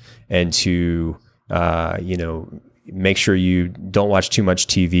books and to, make sure you don't watch too much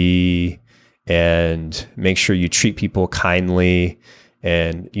TV and make sure you treat people kindly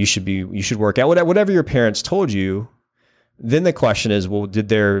and you should work out. Whatever your parents told you. Then the question is, well, did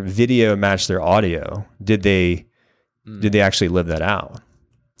their video match their audio? Did they actually live that out?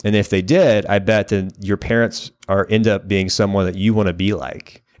 And if they did, I bet that your parents end up being someone that you want to be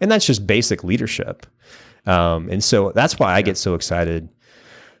like. And that's just basic leadership. And so that's why I get so excited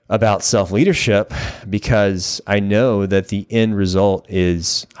about self-leadership, because I know that the end result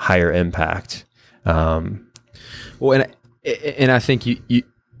is higher impact. Well, and I think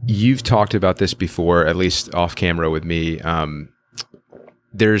you've talked about this before, at least off camera with me.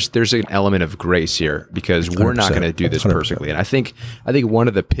 There's an element of grace here, because we're not going to do this 100%. Perfectly. And I think one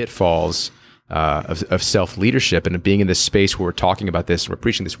of the pitfalls of self-leadership and being in this space where we're talking about this, we're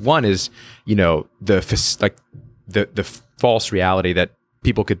preaching this, one is, the false reality that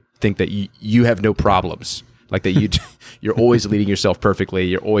people could think that you have no problems. Like that you're always leading yourself perfectly.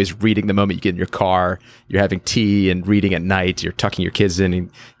 You're always reading the moment you get in your car. You're having tea and reading at night. You're tucking your kids in, and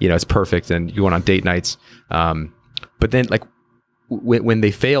it's perfect. And you're going on date nights. But then, like when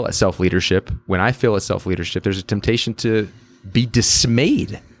they fail at self-leadership, when I fail at self-leadership, there's a temptation to be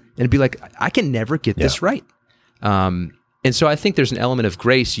dismayed and be like, I can never get this right. And so I think there's an element of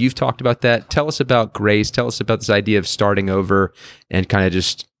grace. You've talked about that. Tell us about grace. Tell us about this idea of starting over and kind of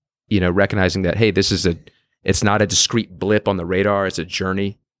just recognizing that, hey, it's not a discrete blip on the radar. It's a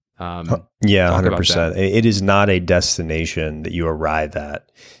journey. 100%. It is not a destination that you arrive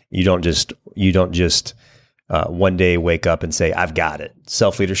at. You don't just one day wake up and say, I've got it.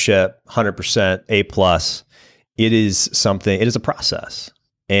 Self-leadership, 100%, A+. It is a process.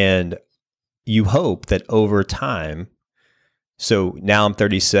 And you hope that over time, so now I'm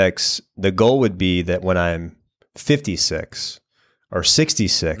 36, the goal would be that when I'm 56 or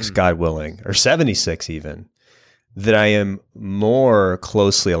 66, God willing, or 76 even, that I am more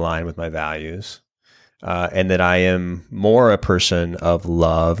closely aligned with my values, and that I am more a person of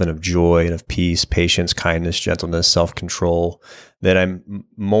love and of joy and of peace, patience, kindness, gentleness, self-control, that I'm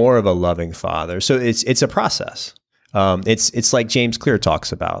more of a loving father. So it's a process. It's like James Clear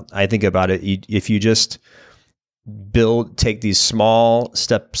talks about. I think about it, if you just take these small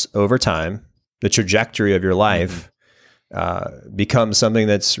steps over time, the trajectory of your life becomes something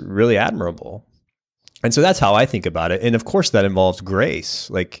that's really admirable. And so that's how I think about it. And of course that involves grace.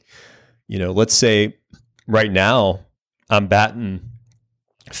 Like, let's say right now I'm batting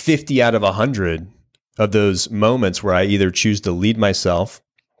 50 out of 100 of those moments where I either choose to lead myself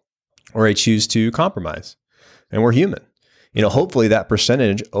or I choose to compromise. And we're human. Hopefully that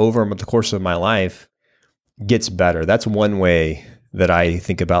percentage over the course of my life gets better. That's one way that I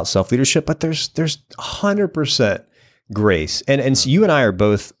think about self-leadership, but there's 100% grace. And so you and I are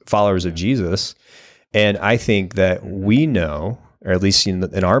both followers of Jesus. And I think that we know, or at least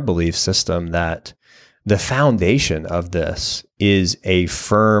in our belief system, that the foundation of this is a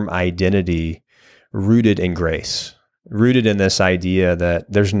firm identity rooted in grace, rooted in this idea that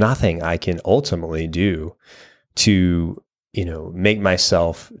there's nothing I can ultimately do to make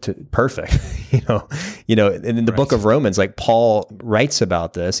myself perfect. And in the book of Romans, like Paul writes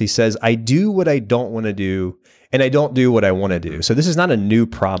about this, he says, I do what I don't want to do, and I don't do what I want to do. So this is not a new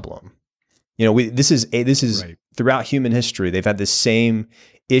problem. This is right. Throughout human history, they've had the same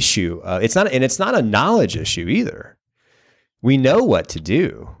issue. It's not a knowledge issue either. We know what to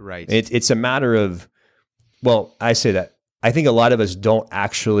do. Right. It's a matter of, I say that. I think a lot of us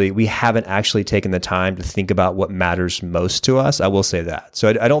we haven't actually taken the time to think about what matters most to us. I will say that. So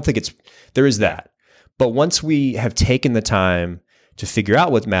I don't think there is that. But once we have taken the time to figure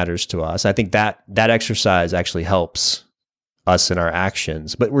out what matters to us, I think that exercise actually helps us in our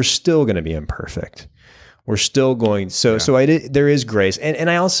actions, but we're still going to be imperfect. We're still going, there is grace. And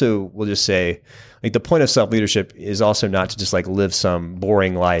I also will just say, like, the point of self-leadership is also not to just like live some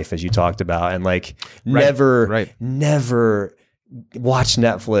boring life, as you talked about, and like never watch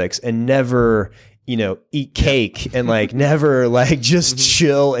Netflix and never, eat cake and like never like just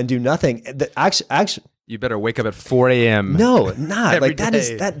chill and do nothing. Actually, you better wake up at 4 a.m. No, not like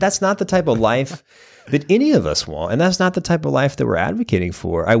that that's not the type of life that any of us want. And that's not the type of life that we're advocating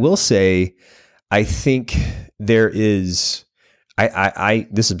for. I will say, I think there is,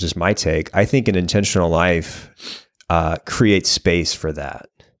 this is just my take. I think an intentional life creates space for that,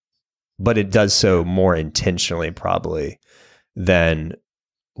 but it does so more intentionally probably than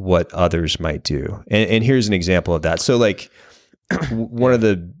what others might do. And here's an example of that. So like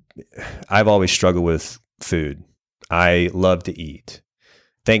I've always struggled with food. I love to eat.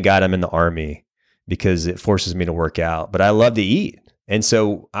 Thank God I'm in the Army because it forces me to work out, but I love to eat. And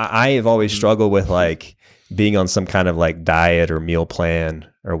so I have always struggled with like being on some kind of like diet or meal plan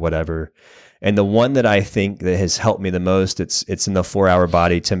or whatever. And the one that I think that has helped me the most, it's in the 4 Hour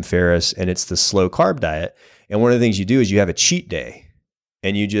Body, Tim Ferriss, and it's the slow carb diet. And one of the things you do is you have a cheat day.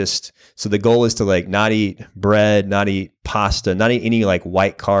 And so the goal is to like not eat bread, not eat pasta, not eat any like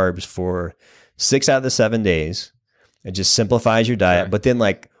white carbs for 6 out of the 7 days. It just simplifies your diet. Right. But then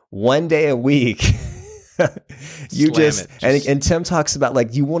like one day a week, and Tim talks about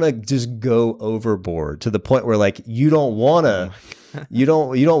like, you want to just go overboard to the point where like, you don't want to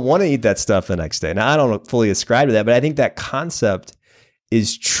eat that stuff the next day. Now I don't fully ascribe to that, but I think that concept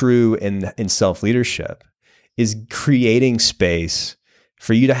is true in self-leadership, is creating space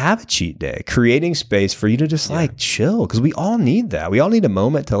for you to have a cheat day, creating space for you to just like chill. Cause we all need that. We all need a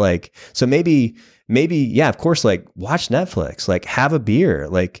moment to like, so maybe, of course, like watch Netflix, like have a beer,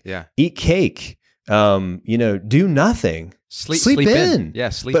 like eat cake, do nothing, sleep in. Yeah.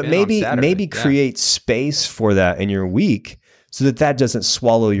 Sleep but in. But maybe create space for that in your week so that doesn't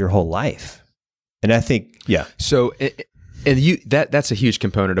swallow your whole life. And I think, So, and that's a huge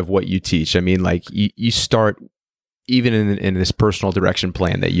component of what you teach. I mean, like you start, even in this personal direction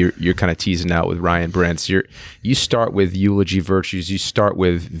plan that you're kind of teasing out with Ryan Brentz, you start with eulogy virtues, you start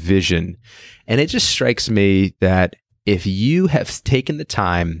with vision. And it just strikes me that if you have taken the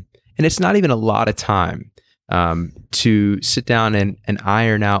time, and it's not even a lot of time, to sit down and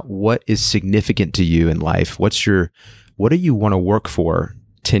iron out what is significant to you in life, what do you want to work for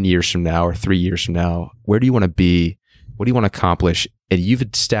 10 years from now or 3 years from now? Where do you want to be? What do you want to accomplish? And you've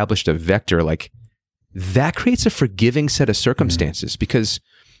established a vector, like, that creates a forgiving set of circumstances. Because,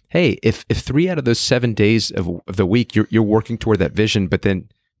 hey, if 3 out of those 7 days of the week you're working toward that vision, but then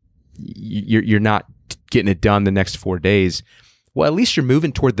you're not getting it done the next 4 days, well, at least you're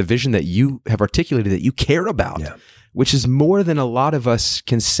moving toward the vision that you have articulated that you care about, which is more than a lot of us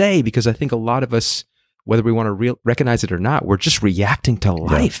can say. Because I think a lot of us, whether we want to recognize it or not, we're just reacting to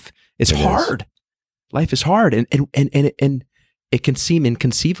life. It's hard. Life is hard, and it can seem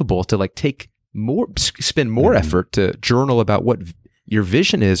inconceivable to like spend more effort to journal about what your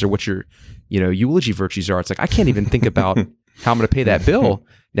vision is or what your eulogy virtues are. It's like, I can't even think about how I'm going to pay that bill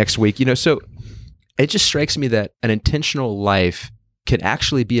next week. So it just strikes me that an intentional life can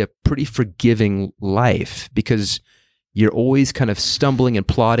actually be a pretty forgiving life, because you're always kind of stumbling and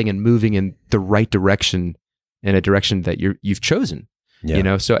plodding and moving in the right direction, in a direction that you've chosen.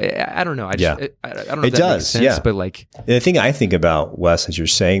 So I don't know. I don't know if that makes sense, but like, the thing I think about, Wes, as you're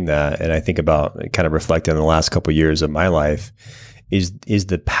saying that, and I think about kind of reflecting on the last couple of years of my life, is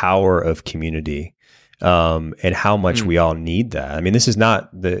the power of community, and how much we all need that. I mean, this is not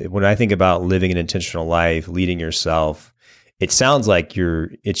when I think about living an intentional life, leading yourself, it sounds like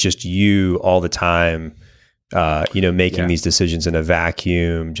it's just you all the time, making these decisions in a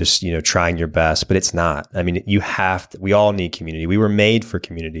vacuum, just, trying your best, but it's not. I mean, we all need community. We were made for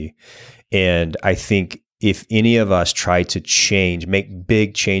community. And I think if any of us try to make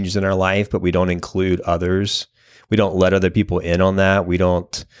big changes in our life, but we don't include others, we don't let other people in on that, we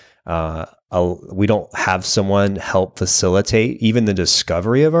don't have someone help facilitate even the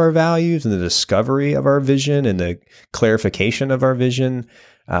discovery of our values and the discovery of our vision and the clarification of our vision,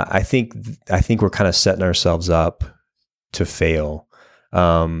 I think we're kind of setting ourselves up to fail.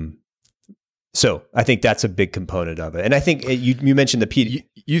 So I think that's a big component of it. And I think you mentioned the PD.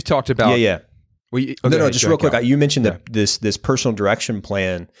 You've talked about Well, just real quick. You mentioned this personal direction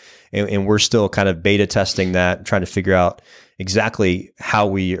plan, and we're still kind of beta testing that, trying to figure out exactly how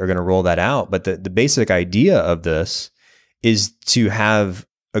we are going to roll that out. But the basic idea of this is to have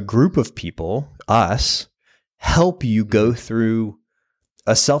a group of people, us help you go through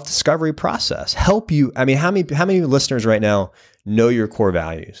a self-discovery process. Help you. I mean, how many listeners right now know your core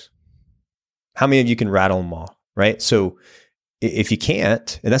values? How many of you can rattle them off, right? So if you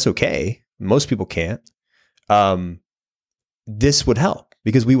can't, and that's okay, most people can't, this would help,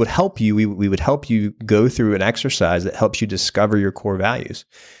 because we would help you. We would help you go through an exercise that helps you discover your core values.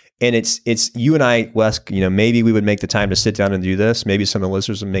 And it's you and I, Wes, maybe we would make the time to sit down and do this. Maybe some of the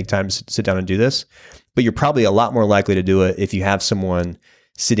listeners would make time to sit down and do this, but you're probably a lot more likely to do it if you have someone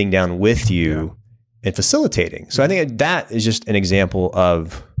sitting down with you and facilitating. So I think that is just an example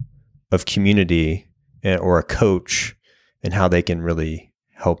of community or a coach and how they can really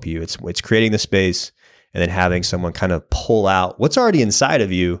help you. It's creating the space and then having someone kind of pull out what's already inside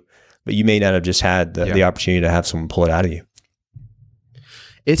of you, but you may not have just had the opportunity to have someone pull it out of you.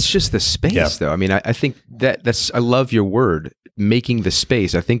 It's just the space, though. I mean, I think I love your word, making the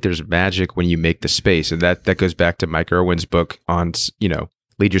space. I think there's magic when you make the space, and that goes back to Mike Irwin's book on,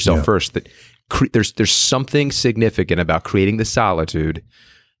 Lead Yourself First. That there's something significant about creating the solitude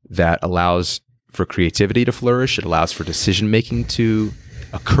that allows for creativity to flourish. It allows for decision making to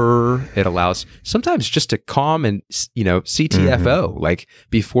occur. It allows sometimes just to calm and, CTFO, like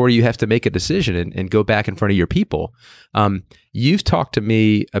before you have to make a decision and go back in front of your people. You've talked to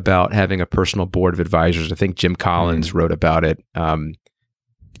me about having a personal board of advisors. I think Jim Collins wrote about it. Can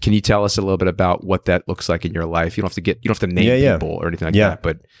you tell us a little bit about what that looks like in your life? You don't have to name people or anything like that,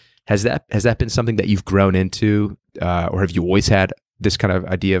 but has that been something that you've grown into, or have you always had this kind of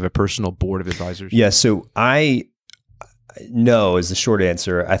idea of a personal board of advisors? Yeah. So no is the short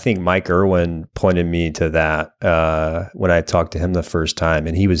answer. I think Mike Irwin pointed me to that when I talked to him the first time,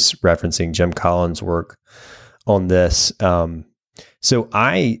 and he was referencing Jim Collins' work on this. So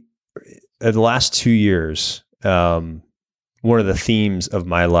the last 2 years, one of the themes of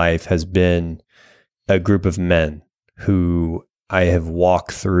my life has been a group of men who I have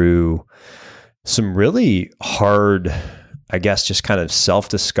walked through some really hard, I guess, just kind of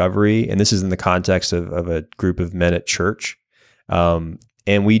self-discovery. And this is in the context of a group of men at church. And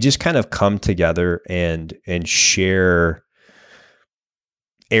we just kind of come together and share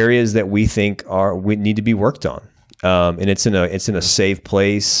areas that we think we need to be worked on. And it's in a safe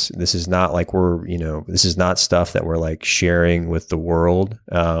place. This is not like this is not stuff that we're like sharing with the world.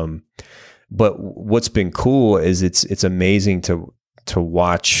 But what's been cool is it's amazing to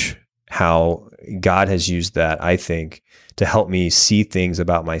watch how God has used that, I think, to help me see things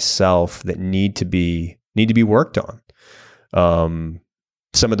about myself that need to be worked on.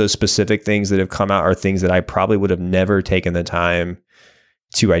 Some of those specific things that have come out are things that I probably would have never taken the time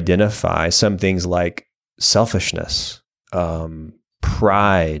to identify. Some things like selfishness,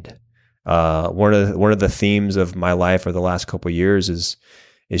 pride. One of the themes of my life for the last couple of years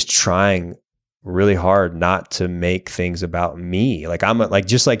is trying really hard not to make things about me. Like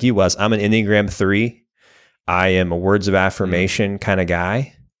just like you, Wes, I'm an Enneagram 3. I am a words of affirmation kind of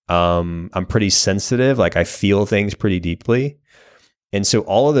guy. I'm pretty sensitive. Like I feel things pretty deeply. And so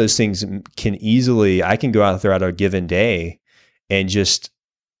all of those things I can go out throughout a given day and just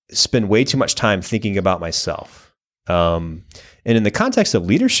spend way too much time thinking about myself. And in the context of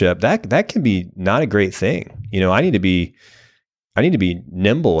leadership, that can be not a great thing. I need to be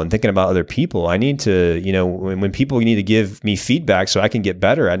nimble and thinking about other people. I need to, when people need to give me feedback so I can get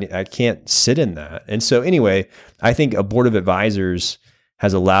better, I can't sit in that. And so anyway, I think a board of advisors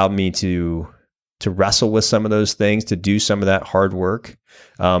has allowed me to wrestle with some of those things, to do some of that hard work.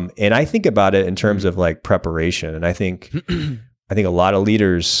 And I think about it in terms of like preparation. And I think a lot of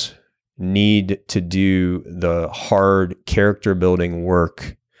leaders need to do the hard character building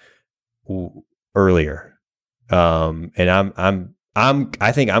work earlier. And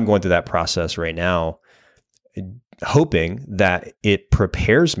I think I'm going through that process right now, hoping that it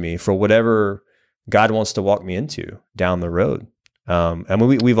prepares me for whatever God wants to walk me into down the road. And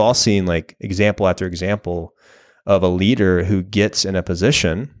we've all seen like example after example of a leader who gets in a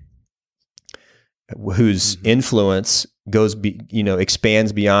position whose influence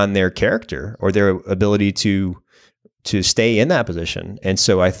expands beyond their character or their ability to stay in that position. And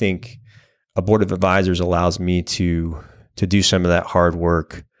so I think a board of advisors allows me to do some of that hard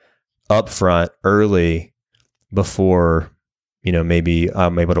work up front early before, maybe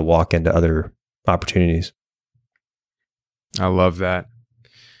I'm able to walk into other opportunities. I love that.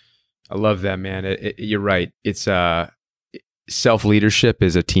 Man. You're right. It's self-leadership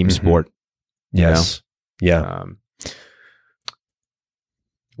is a team sport. Yes. Yeah.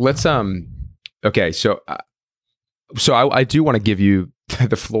 Let's, okay. So I do want to give you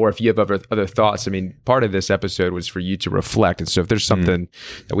the floor if you have other thoughts. I mean, part of this episode was for you to reflect. And so if there's something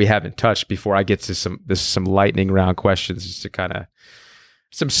that we haven't touched before I get to some lightning round questions, just to kind of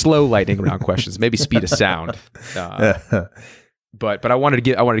some slow lightning round questions, maybe speed of sound. But I wanted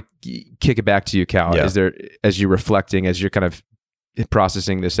to kick it back to you, Cal. Yeah. Is there, as you're reflecting, as you're kind of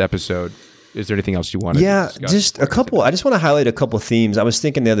processing this episode, is there anything else you want to discuss? Just a couple. I just want to highlight a couple themes. I was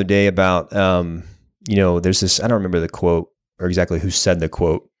thinking the other day about, there's this, I don't remember the quote or exactly who said the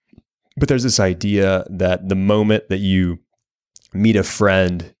quote, but there's this idea that the moment that you meet a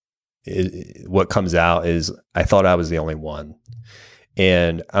friend, what comes out is, I thought I was the only one.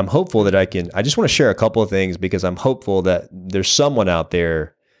 And I'm hopeful that I just want to share a couple of things because I'm hopeful that there's someone out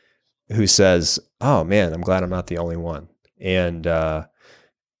there who says, oh man, I'm glad I'm not the only one. And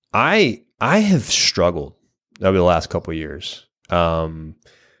I have struggled over the last couple of years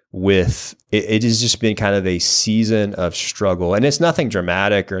with it has just been kind of a season of struggle, and it's nothing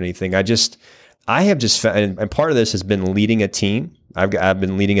dramatic or anything. I have just found, and part of this has been leading a team. I've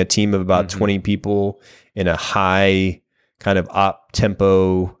been leading a team of about 20 people in a high kind of up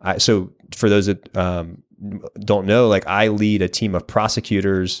tempo. So for those that don't know, like I lead a team of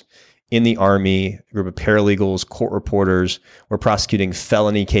prosecutors in the Army, a group of paralegals, court reporters. We're prosecuting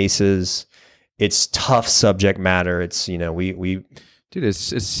felony cases. It's tough subject matter. It's, we dude,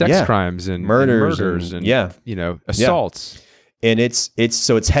 it's sex crimes and murders and assaults. And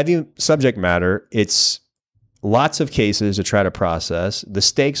it's heavy subject matter. It's lots of cases to try to process. The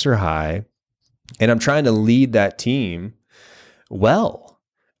stakes are high, and I'm trying to lead that team well.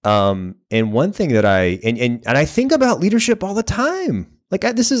 And one thing that I think about leadership all the time. Like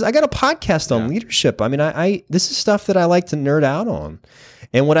I got a podcast on leadership. I mean, this is stuff that I like to nerd out on.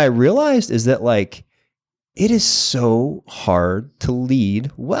 And what I realized is that like, it is so hard to lead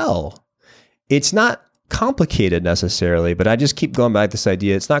well. It's not complicated necessarily, but I just keep going back to this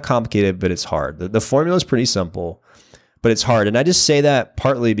idea. It's not complicated, but it's hard. The formula is pretty simple, but it's hard. And I just say that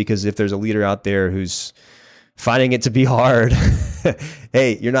partly because if there's a leader out there who's finding it to be hard,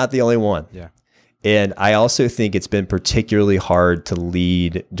 hey, you're not the only one. Yeah. And I also think it's been particularly hard to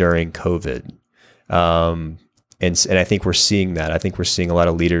lead during COVID. And I think we're seeing that. I think we're seeing a lot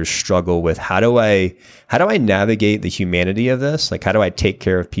of leaders struggle with how do I navigate the humanity of this? Like, how do I take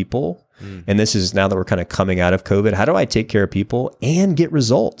care of people? And this is now that we're kind of coming out of COVID, how do I take care of people and get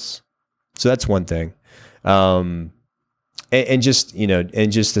results? So that's one thing. And just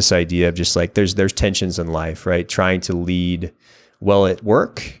this idea of just like, there's tensions in life, right? Trying to lead well at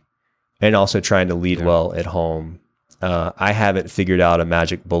work and also trying to lead well at home. I haven't figured out a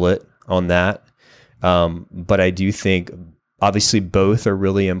magic bullet on that. But I do think obviously both are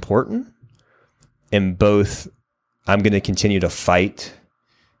really important, and both I'm going to continue to fight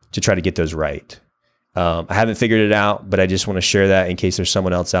to try to get those right. I haven't figured it out, but I just want to share that in case there's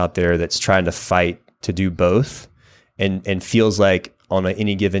someone else out there that's trying to fight to do both and feels like on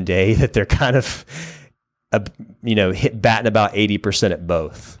any given day that they're kind of, batting about 80% at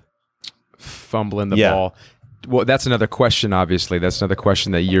both. Fumbling the ball. Well, that's another question, obviously. That's another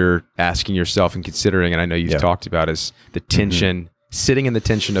question that you're asking yourself and considering, and I know you've talked about, is the tension, sitting in the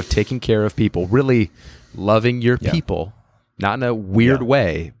tension of taking care of people, really loving your people, not in a weird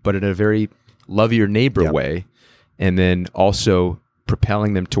way, but in a very love your neighbor way, and then also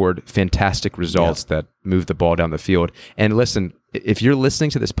propelling them toward fantastic results that move the ball down the field. And listen, if you're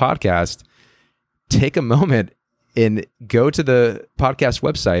listening to this podcast, take a moment and go to the podcast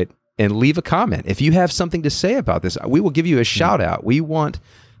website and leave a comment. If you have something to say about this, we will give you a shout out. We want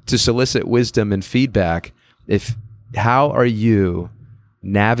to solicit wisdom and feedback. How are you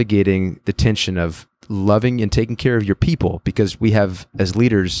navigating the tension of loving and taking care of your people? Because we have, as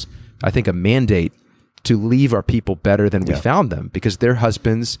leaders, I think, a mandate to leave our people better than we found them, because they're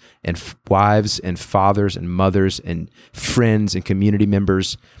husbands and wives and fathers and mothers and friends and community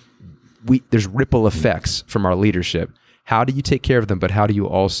members. There's ripple effects from our leadership. How do you take care of them, but how do you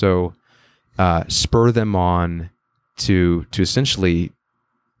also spur them on to essentially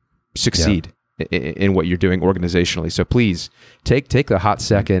succeed in what you're doing organizationally? So please take the hot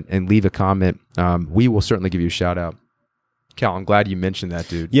second and leave a comment. We will certainly give you a shout out. Cal, I'm glad you mentioned that,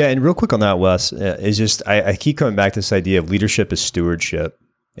 dude. Yeah, and real quick on that, Wes, is just I keep coming back to this idea of leadership is stewardship,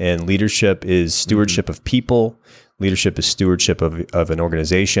 and leadership is stewardship of people. Leadership is stewardship of an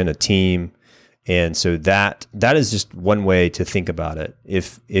organization, a team. And so that is just one way to think about it.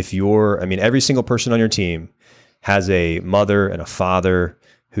 If every single person on your team has a mother and a father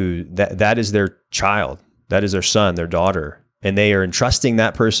who that is their child, that is their son, their daughter, and they are entrusting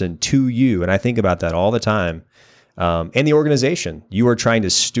that person to you. And I think about that all the time. And the organization, you are trying to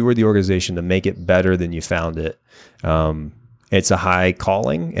steward the organization to make it better than you found it. It's a high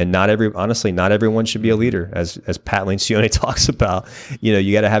calling, and honestly, not everyone should be a leader. As Pat Lencioni talks about,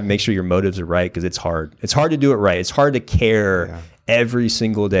 you got to make sure your motives are right, because it's hard. It's hard to do it right. It's hard to care every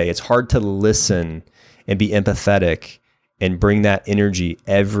single day. It's hard to listen and be empathetic and bring that energy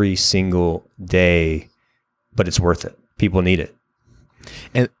every single day, but it's worth it. People need it.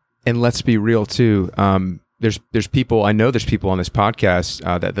 And let's be real too. There's people, I know there's people on this podcast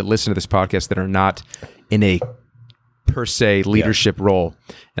that listen to this podcast that are not in a per se leadership role.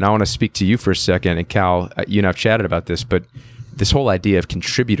 And I want to speak to you for a second. And Cal, you and I've chatted about this, but this whole idea of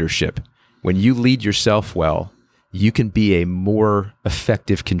contributorship, when you lead yourself well, you can be a more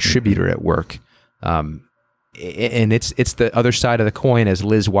effective contributor at work. And it's the other side of the coin, as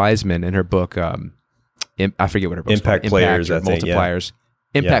Liz Wiseman in her book, I forget what her book's Impact called. Players, Impact or Multipliers.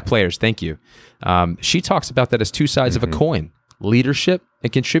 Impact Players, thank you. She talks about that as two sides of a coin, leadership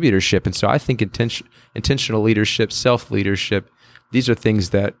and contributorship. And so I think intentional leadership, self-leadership, these are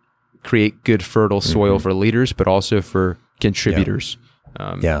things that create good, fertile soil for leaders, but also for contributors.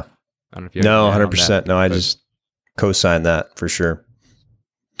 I don't know if you have 100%. No, I just co-sign that for sure.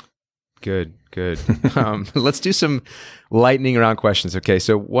 Good. Let's do some lightning round questions. Okay,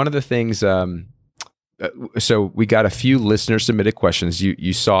 so one of the things, so we got a few listener submitted questions.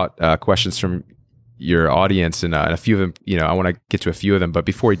 You sought questions from your audience, and a few of them, I want to get to a few of them. But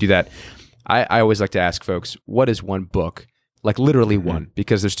before we do that, I always like to ask folks, what is one book, like literally one,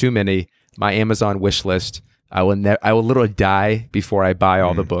 because there's too many. My Amazon wish list, I will literally die before I buy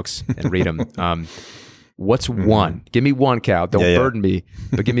all the books and read them. What's one? Give me one, Cal. Don't burden me,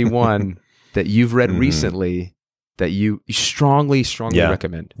 but give me one that you've read recently that you strongly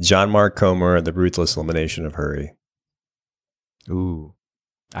recommend. John Mark Comer, The Ruthless Elimination of Hurry. Ooh,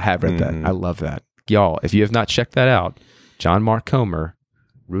 I have read that. I love that. Y'all, if you have not checked that out, John Mark Comer,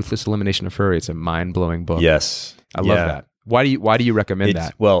 Ruthless Elimination of Hurry. It's a mind-blowing book. Yes. I love that. Why do you recommend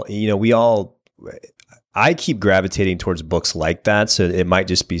that? Well, I keep gravitating towards books like that. So it might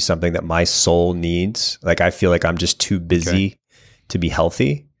just be something that my soul needs. Like, I feel like I'm just too busy to be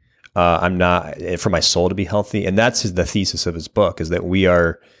healthy. I'm not, for my soul to be healthy. And that's the thesis of his book, is that we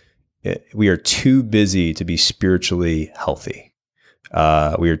are too busy to be spiritually healthy.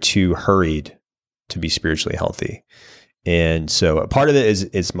 We are too hurried to be spiritually healthy. And so a part of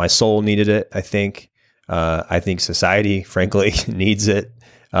it is my soul needed it. I think society, frankly, needs it.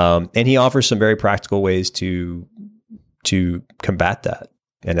 And he offers some very practical ways to combat that.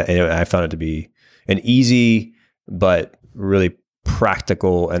 And I found it to be an easy, but really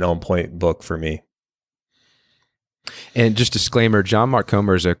practical and on point book for me. And just disclaimer, John Mark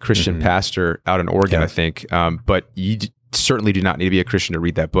Comer is a Christian pastor out in Oregon, I think. But you certainly do not need to be a Christian to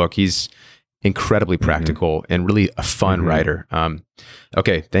read that book. He's incredibly practical and really a fun writer.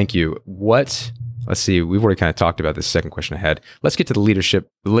 Okay, thank you. Let's see, we've already kind of talked about this second question ahead. Let's get to the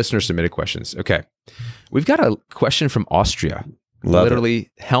listener submitted questions. Okay. We've got a question from Austria. Literally,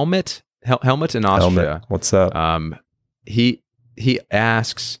 Helmut in Austria. Helmut, what's up? He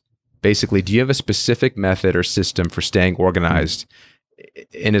asks, basically, do you have a specific method or system for staying organized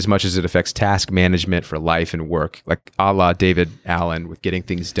in as much as it affects task management for life and work, like a la David Allen with getting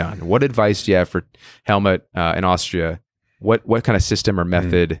things done? What advice do you have for Helmut in Austria? What kind of system or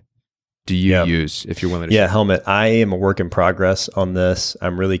method do you use, if you're willing to share? Helmut, I am a work in progress on this.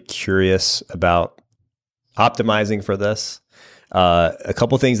 I'm really curious about optimizing for this. A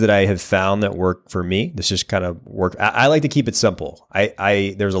couple of things that I have found that work for me. This just kind of work. I like to keep it simple.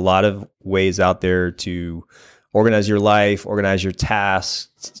 There's a lot of ways out there to organize your life, organize your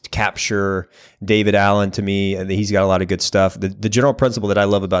tasks, capture. David Allen, to me, and he's got a lot of good stuff. The general principle that I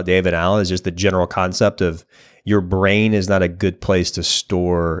love about David Allen is just the general concept of your brain is not a good place to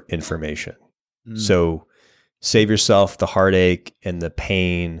store information. So save yourself the heartache and the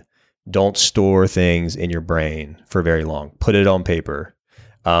pain. Don't store things in your brain for very long. Put it on paper.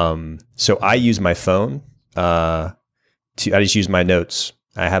 So I use my phone. I just use my notes.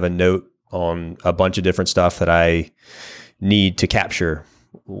 I have a note on a bunch of different stuff that I need to capture.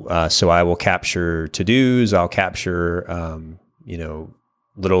 So I will capture to-dos. I'll capture,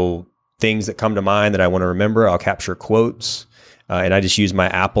 little things that come to mind that I want to remember. I'll capture quotes. And I just use my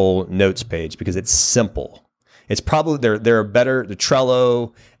Apple Notes page because it's simple. It's probably, there are better, the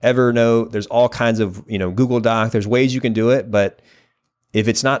Trello, Evernote, there's all kinds of, Google Doc, there's ways you can do it, but if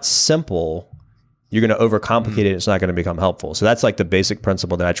it's not simple, you're going to overcomplicate it. It's not going to become helpful. So that's like the basic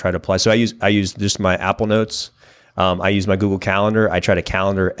principle that I try to apply. So I use just my Apple Notes. I use my Google Calendar. I try to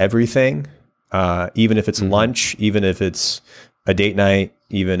calendar everything, even if it's lunch, even if it's a date night,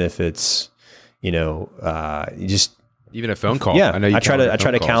 even if it's, even a phone call. Yeah, I know. I try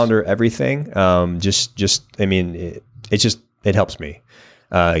to calendar everything. It's just it helps me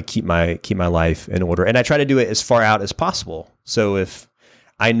keep my life in order. And I try to do it as far out as possible. So if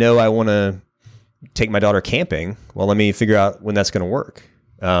I know I want to take my daughter camping, well, let me figure out when that's going to work.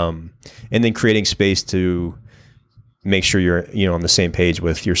 And then creating space to make sure you're, on the same page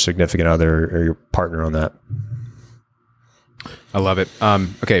with your significant other or your partner on that. I love it.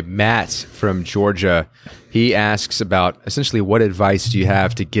 Okay, Matt from Georgia, he asks about essentially what advice do you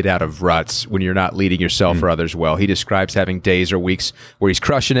have to get out of ruts when you're not leading yourself or others well? He describes having days or weeks where he's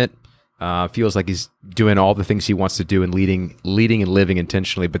crushing it, feels like he's doing all the things he wants to do and leading and living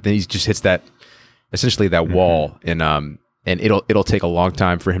intentionally, but then he just hits that essentially that wall, and it'll take a long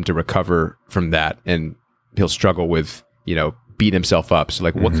time for him to recover from that, and he'll struggle with beating himself up. So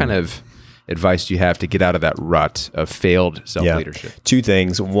like, what kind of advice do you have to get out of that rut of failed self-leadership? Two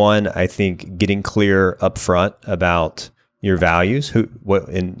things. One, I think getting clear up front about your values,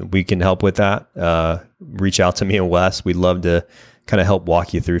 and we can help with that. Reach out to me and Wes. We'd love to kind of help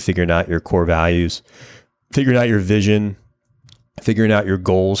walk you through figuring out your core values, figuring out your vision, figuring out your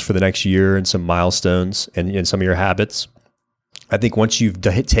goals for the next year and some milestones and some of your habits. I think once you've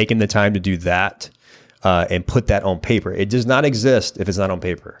taken the time to do that, and put that on paper. It does not exist if it's not on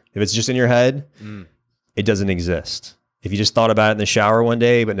paper. If it's just in your head, it doesn't exist. If you just thought about it in the shower one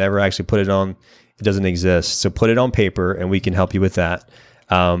day, but never actually put it on, it doesn't exist. So put it on paper and we can help you with that.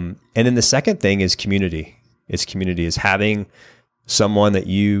 And then the second thing is community. Is having someone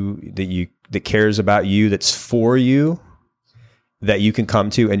that cares about you, that's for you, that you can come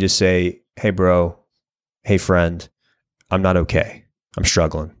to and just say, hey bro, hey friend, I'm not okay. I'm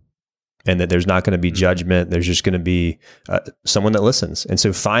struggling. And that there's not going to be judgment. There's just going to be someone that listens. And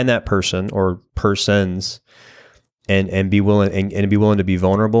so find that person or persons and be willing and be willing to be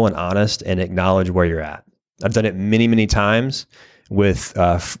vulnerable and honest and acknowledge where you're at. I've done it many, many times with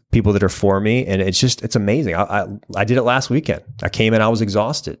people that are for me. And it's amazing. I did it last weekend. I came in, I was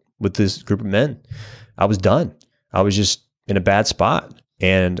exhausted with this group of men. I was done. I was just in a bad spot.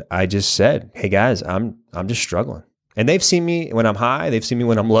 And I just said, hey guys, I'm just struggling. And they've seen me when I'm high. They've seen me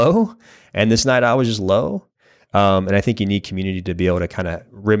when I'm low. And this night I was just low. And I think you need community to be able to kind of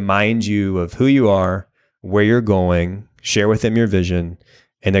remind you of who you are, where you're going, share with them your vision,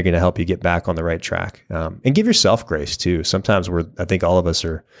 and they're going to help you get back on the right track. And give yourself grace too. Sometimes I think all of us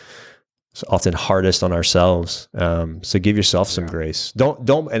are often hardest on ourselves. So give yourself some grace. Don't,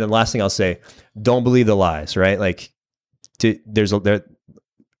 and the last thing I'll say, don't believe the lies, right? Like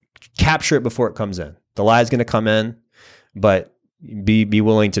capture it before it comes in. The lie is going to come in, but be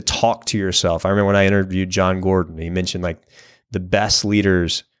willing to talk to yourself. I remember when I interviewed John Gordon, he mentioned like the best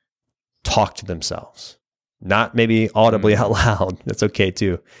leaders talk to themselves, not maybe audibly out loud. That's okay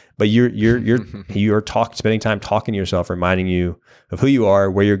too. But you're spending time talking to yourself, reminding you of who you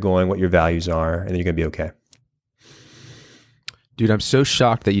are, where you're going, what your values are, and then you're going to be okay. Dude, I'm so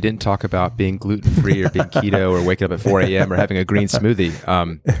shocked that you didn't talk about being gluten-free or being keto or waking up at 4 a.m. or having a green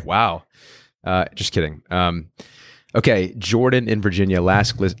smoothie. Wow. Just kidding. Okay, Jordan in Virginia,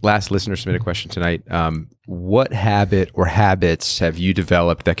 last listener submitted a question tonight. What habit or habits have you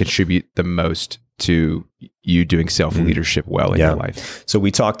developed that contribute the most to you doing self-leadership well in your life? So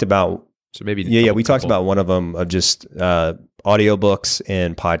we talked about, we talked about one of them of just audiobooks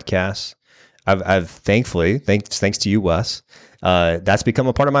and podcasts. I've thankfully, thanks to you, Wes, that's become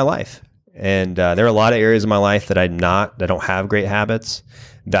a part of my life. And there are a lot of areas of my life that I don't have great habits.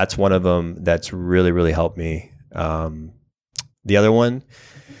 That's one of them that's really, really helped me. The other one,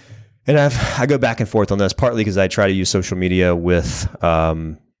 and I go back and forth on this, partly because I try to use social media with,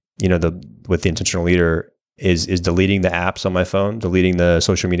 with the Intentional Leader is deleting the apps on my phone, deleting the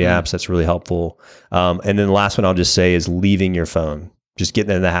social media apps. That's really helpful. And then the last one I'll just say is leaving your phone, just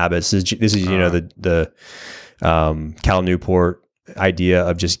getting in the habits. This is the Cal Newport idea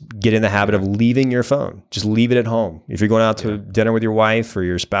of just get in the habit of leaving your phone. Just leave it at home. If you're going out to dinner with your wife or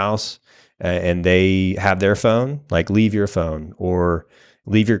your spouse and they have their phone, like leave your phone or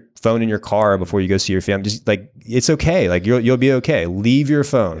leave your phone in your car before you go see your family. Just like, it's okay. Like you'll be okay. Leave your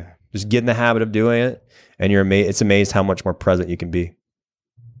phone. Just get in the habit of doing it. And it's amazed how much more present you can be.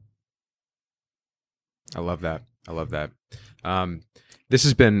 I love that. This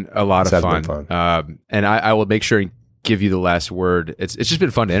has been a lot of fun. And I will make sure and give you the last word. It's just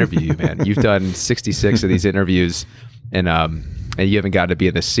been fun to interview you, man. You've done 66 of these interviews and you haven't gotten to be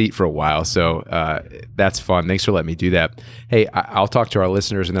in the seat for a while. So that's fun. Thanks for letting me do that. Hey, I'll talk to our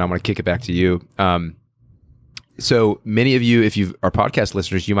listeners and then I'm going to kick it back to you. So many of you, if you are podcast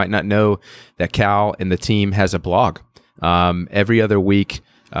listeners, you might not know that Cal and the team has a blog. Every other week,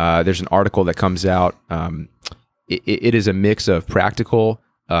 there's an article that comes out. It is a mix of practical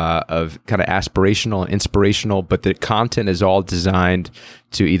of kind of aspirational and inspirational, but the content is all designed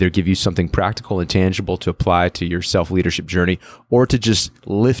to either give you something practical and tangible to apply to your self-leadership journey, or to just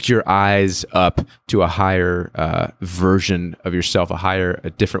lift your eyes up to a higher version of yourself,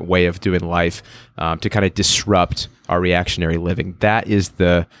 a different way of doing life, to kind of disrupt our reactionary living. That is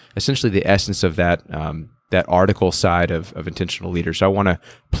essentially the essence of that article side of Intentional Leaders. So I want to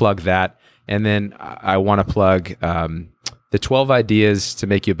plug that. And then I want to plug the 12 ideas to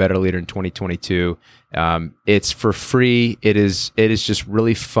make you a better leader in 2022. It's for free. It is just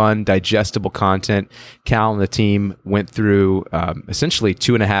really fun, digestible content. Cal and the team went through essentially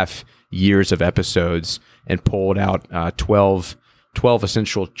 2.5 years of episodes and pulled out 12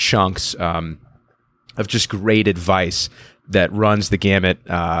 essential chunks of just great advice that runs the gamut.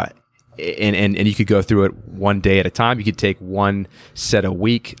 And you could go through it one day at a time. You could take one set a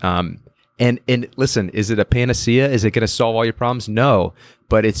week. And listen, is it a panacea? Is it going to solve all your problems? No,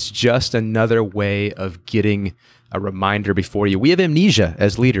 but it's just another way of getting a reminder before you. We have amnesia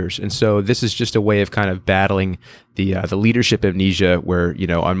as leaders, and so this is just a way of kind of battling the leadership amnesia, where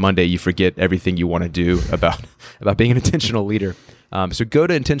on Monday you forget everything you want to do about being an intentional leader. So go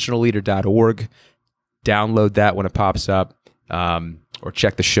to intentionalleader.org, download that when it pops up, or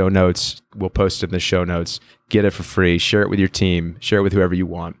check the show notes. We'll post it in the show notes. Get it for free. Share it with your team. Share it with whoever you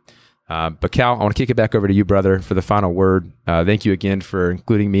want. But Cal, I want to kick it back over to you, brother, for the final word. Thank you again for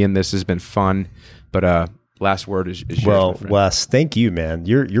including me in this. This has been fun. But last word is yours. Well, Wes, thank you, man.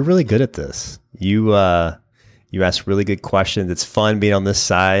 You're really good at this. You ask really good questions. It's fun being on this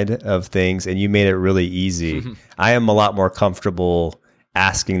side of things, and you made it really easy. I am a lot more comfortable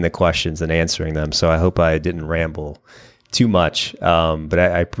asking the questions than answering them. So I hope I didn't ramble too much. But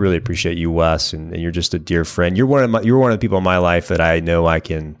I really appreciate you, Wes, and you're just a dear friend. You're one of the people in my life that I know I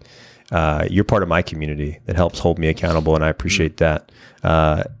can. You're part of my community that helps hold me accountable, and I appreciate that.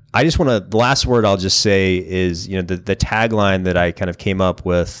 I just want to, the last word I'll just say is, the tagline that I kind of came up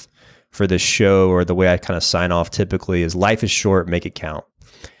with for this show, or the way I kind of sign off typically, is life is short, make it count.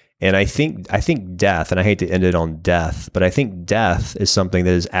 And I think death, and I hate to end it on death, but I think death is something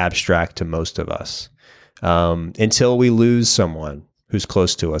that is abstract to most of us until we lose someone who's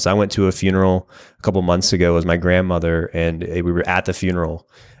close to us. I went to a funeral a couple months ago. It was my grandmother, and we were at the funeral.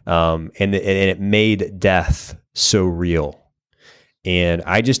 And it made death so real. And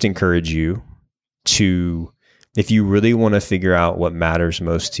I just encourage you to, if you really want to figure out what matters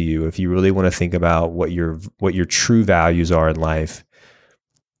most to you, if you really want to think about what your true values are in life,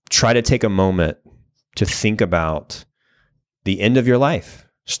 try to take a moment to think about the end of your life.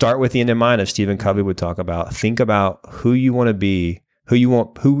 Start with the end in mind, as Stephen Covey would talk about. Think about who you want to be, who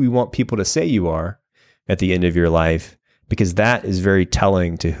we want people to say you are at the end of your life, because that is very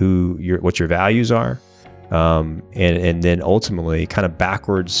telling to what your values are, and then ultimately kind of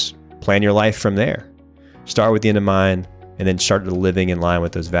backwards plan your life from there. Start with the end in mind, and then start living in line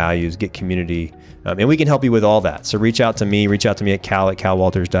with those values. Get community, and we can help you with all that. So reach out to me at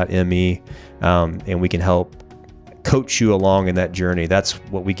cal@calwalters.me, and we can help coach you along in that journey. That's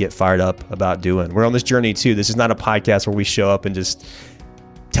what we get fired up about doing. We're on this journey too. This is not a podcast where we show up and just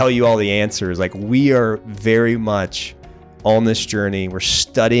tell you all the answers. Like, we are very much on this journey. We're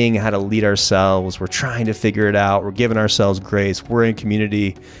studying how to lead ourselves. We're trying to figure it out. We're giving ourselves grace. We're in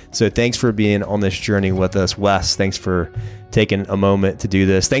community. So thanks for being on this journey with us. Wes, thanks for taking a moment to do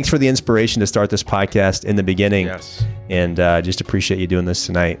this. Thanks for the inspiration to start this podcast in the beginning. Yes. And just appreciate you doing this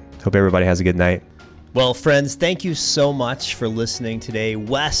tonight. Hope everybody has a good night. Well, friends, thank you so much for listening today.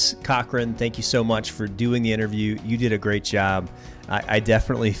 Wes Cochran, thank you so much for doing the interview. You did a great job. I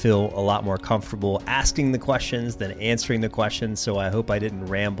definitely feel a lot more comfortable asking the questions than answering the questions, so I hope I didn't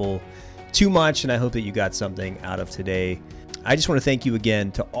ramble too much, and I hope that you got something out of today. I just want to thank you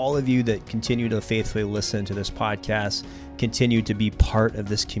again to all of you that continue to faithfully listen to this podcast, continue to be part of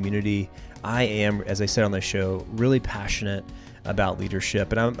this community. I am, as I said on the show, really passionate about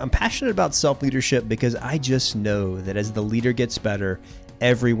leadership, and I'm passionate about self-leadership because I just know that as the leader gets better,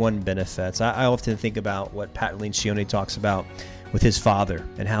 everyone benefits. I often think about what Pat Lencioni talks about with his father,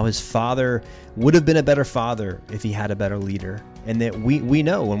 and how his father would have been a better father if he had a better leader. And that we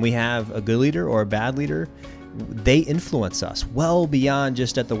know when we have a good leader or a bad leader, they influence us well beyond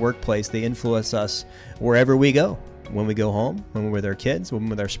just at the workplace. They influence us wherever we go, when we go home, when we're with our kids, when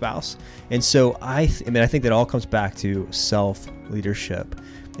we're with our spouse. And so I think that all comes back to self-leadership.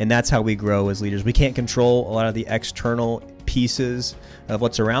 And that's how we grow as leaders. We can't control a lot of the external pieces of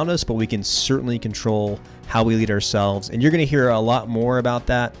what's around us, but we can certainly control how we lead ourselves. And you're going to hear a lot more about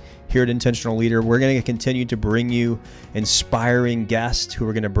that here at Intentional Leader. We're going to continue to bring you inspiring guests who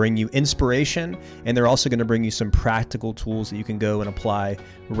are going to bring you inspiration, and they're also going to bring you some practical tools that you can go and apply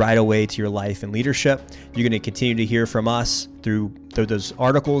right away to your life and leadership. You're going to continue to hear from us through those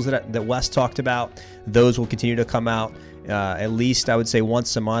articles that Wes talked about. Those will continue to come out at least, I would say,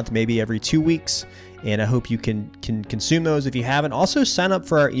 once a month, maybe every 2 weeks. And I hope you can consume those if you haven't. Also, sign up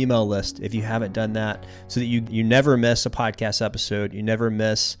for our email list if you haven't done that, so that you never miss a podcast episode. You never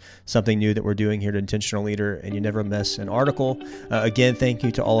miss something new that we're doing here at Intentional Leader, and you never miss an article. Again, thank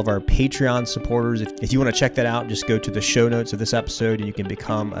you to all of our Patreon supporters. If you want to check that out, just go to the show notes of this episode and you can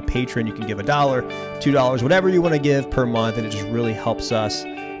become a patron. You can give $1, $2, whatever you want to give per month, and it just really helps us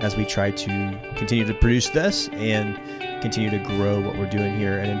as we try to continue to produce this and continue to grow what we're doing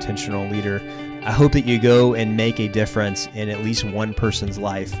here at Intentional Leader. I hope that you go and make a difference in at least one person's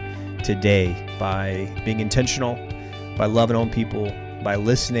life today by being intentional, by loving on people, by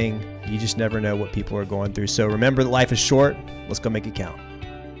listening. You just never know what people are going through. So remember that life is short. Let's go make it count.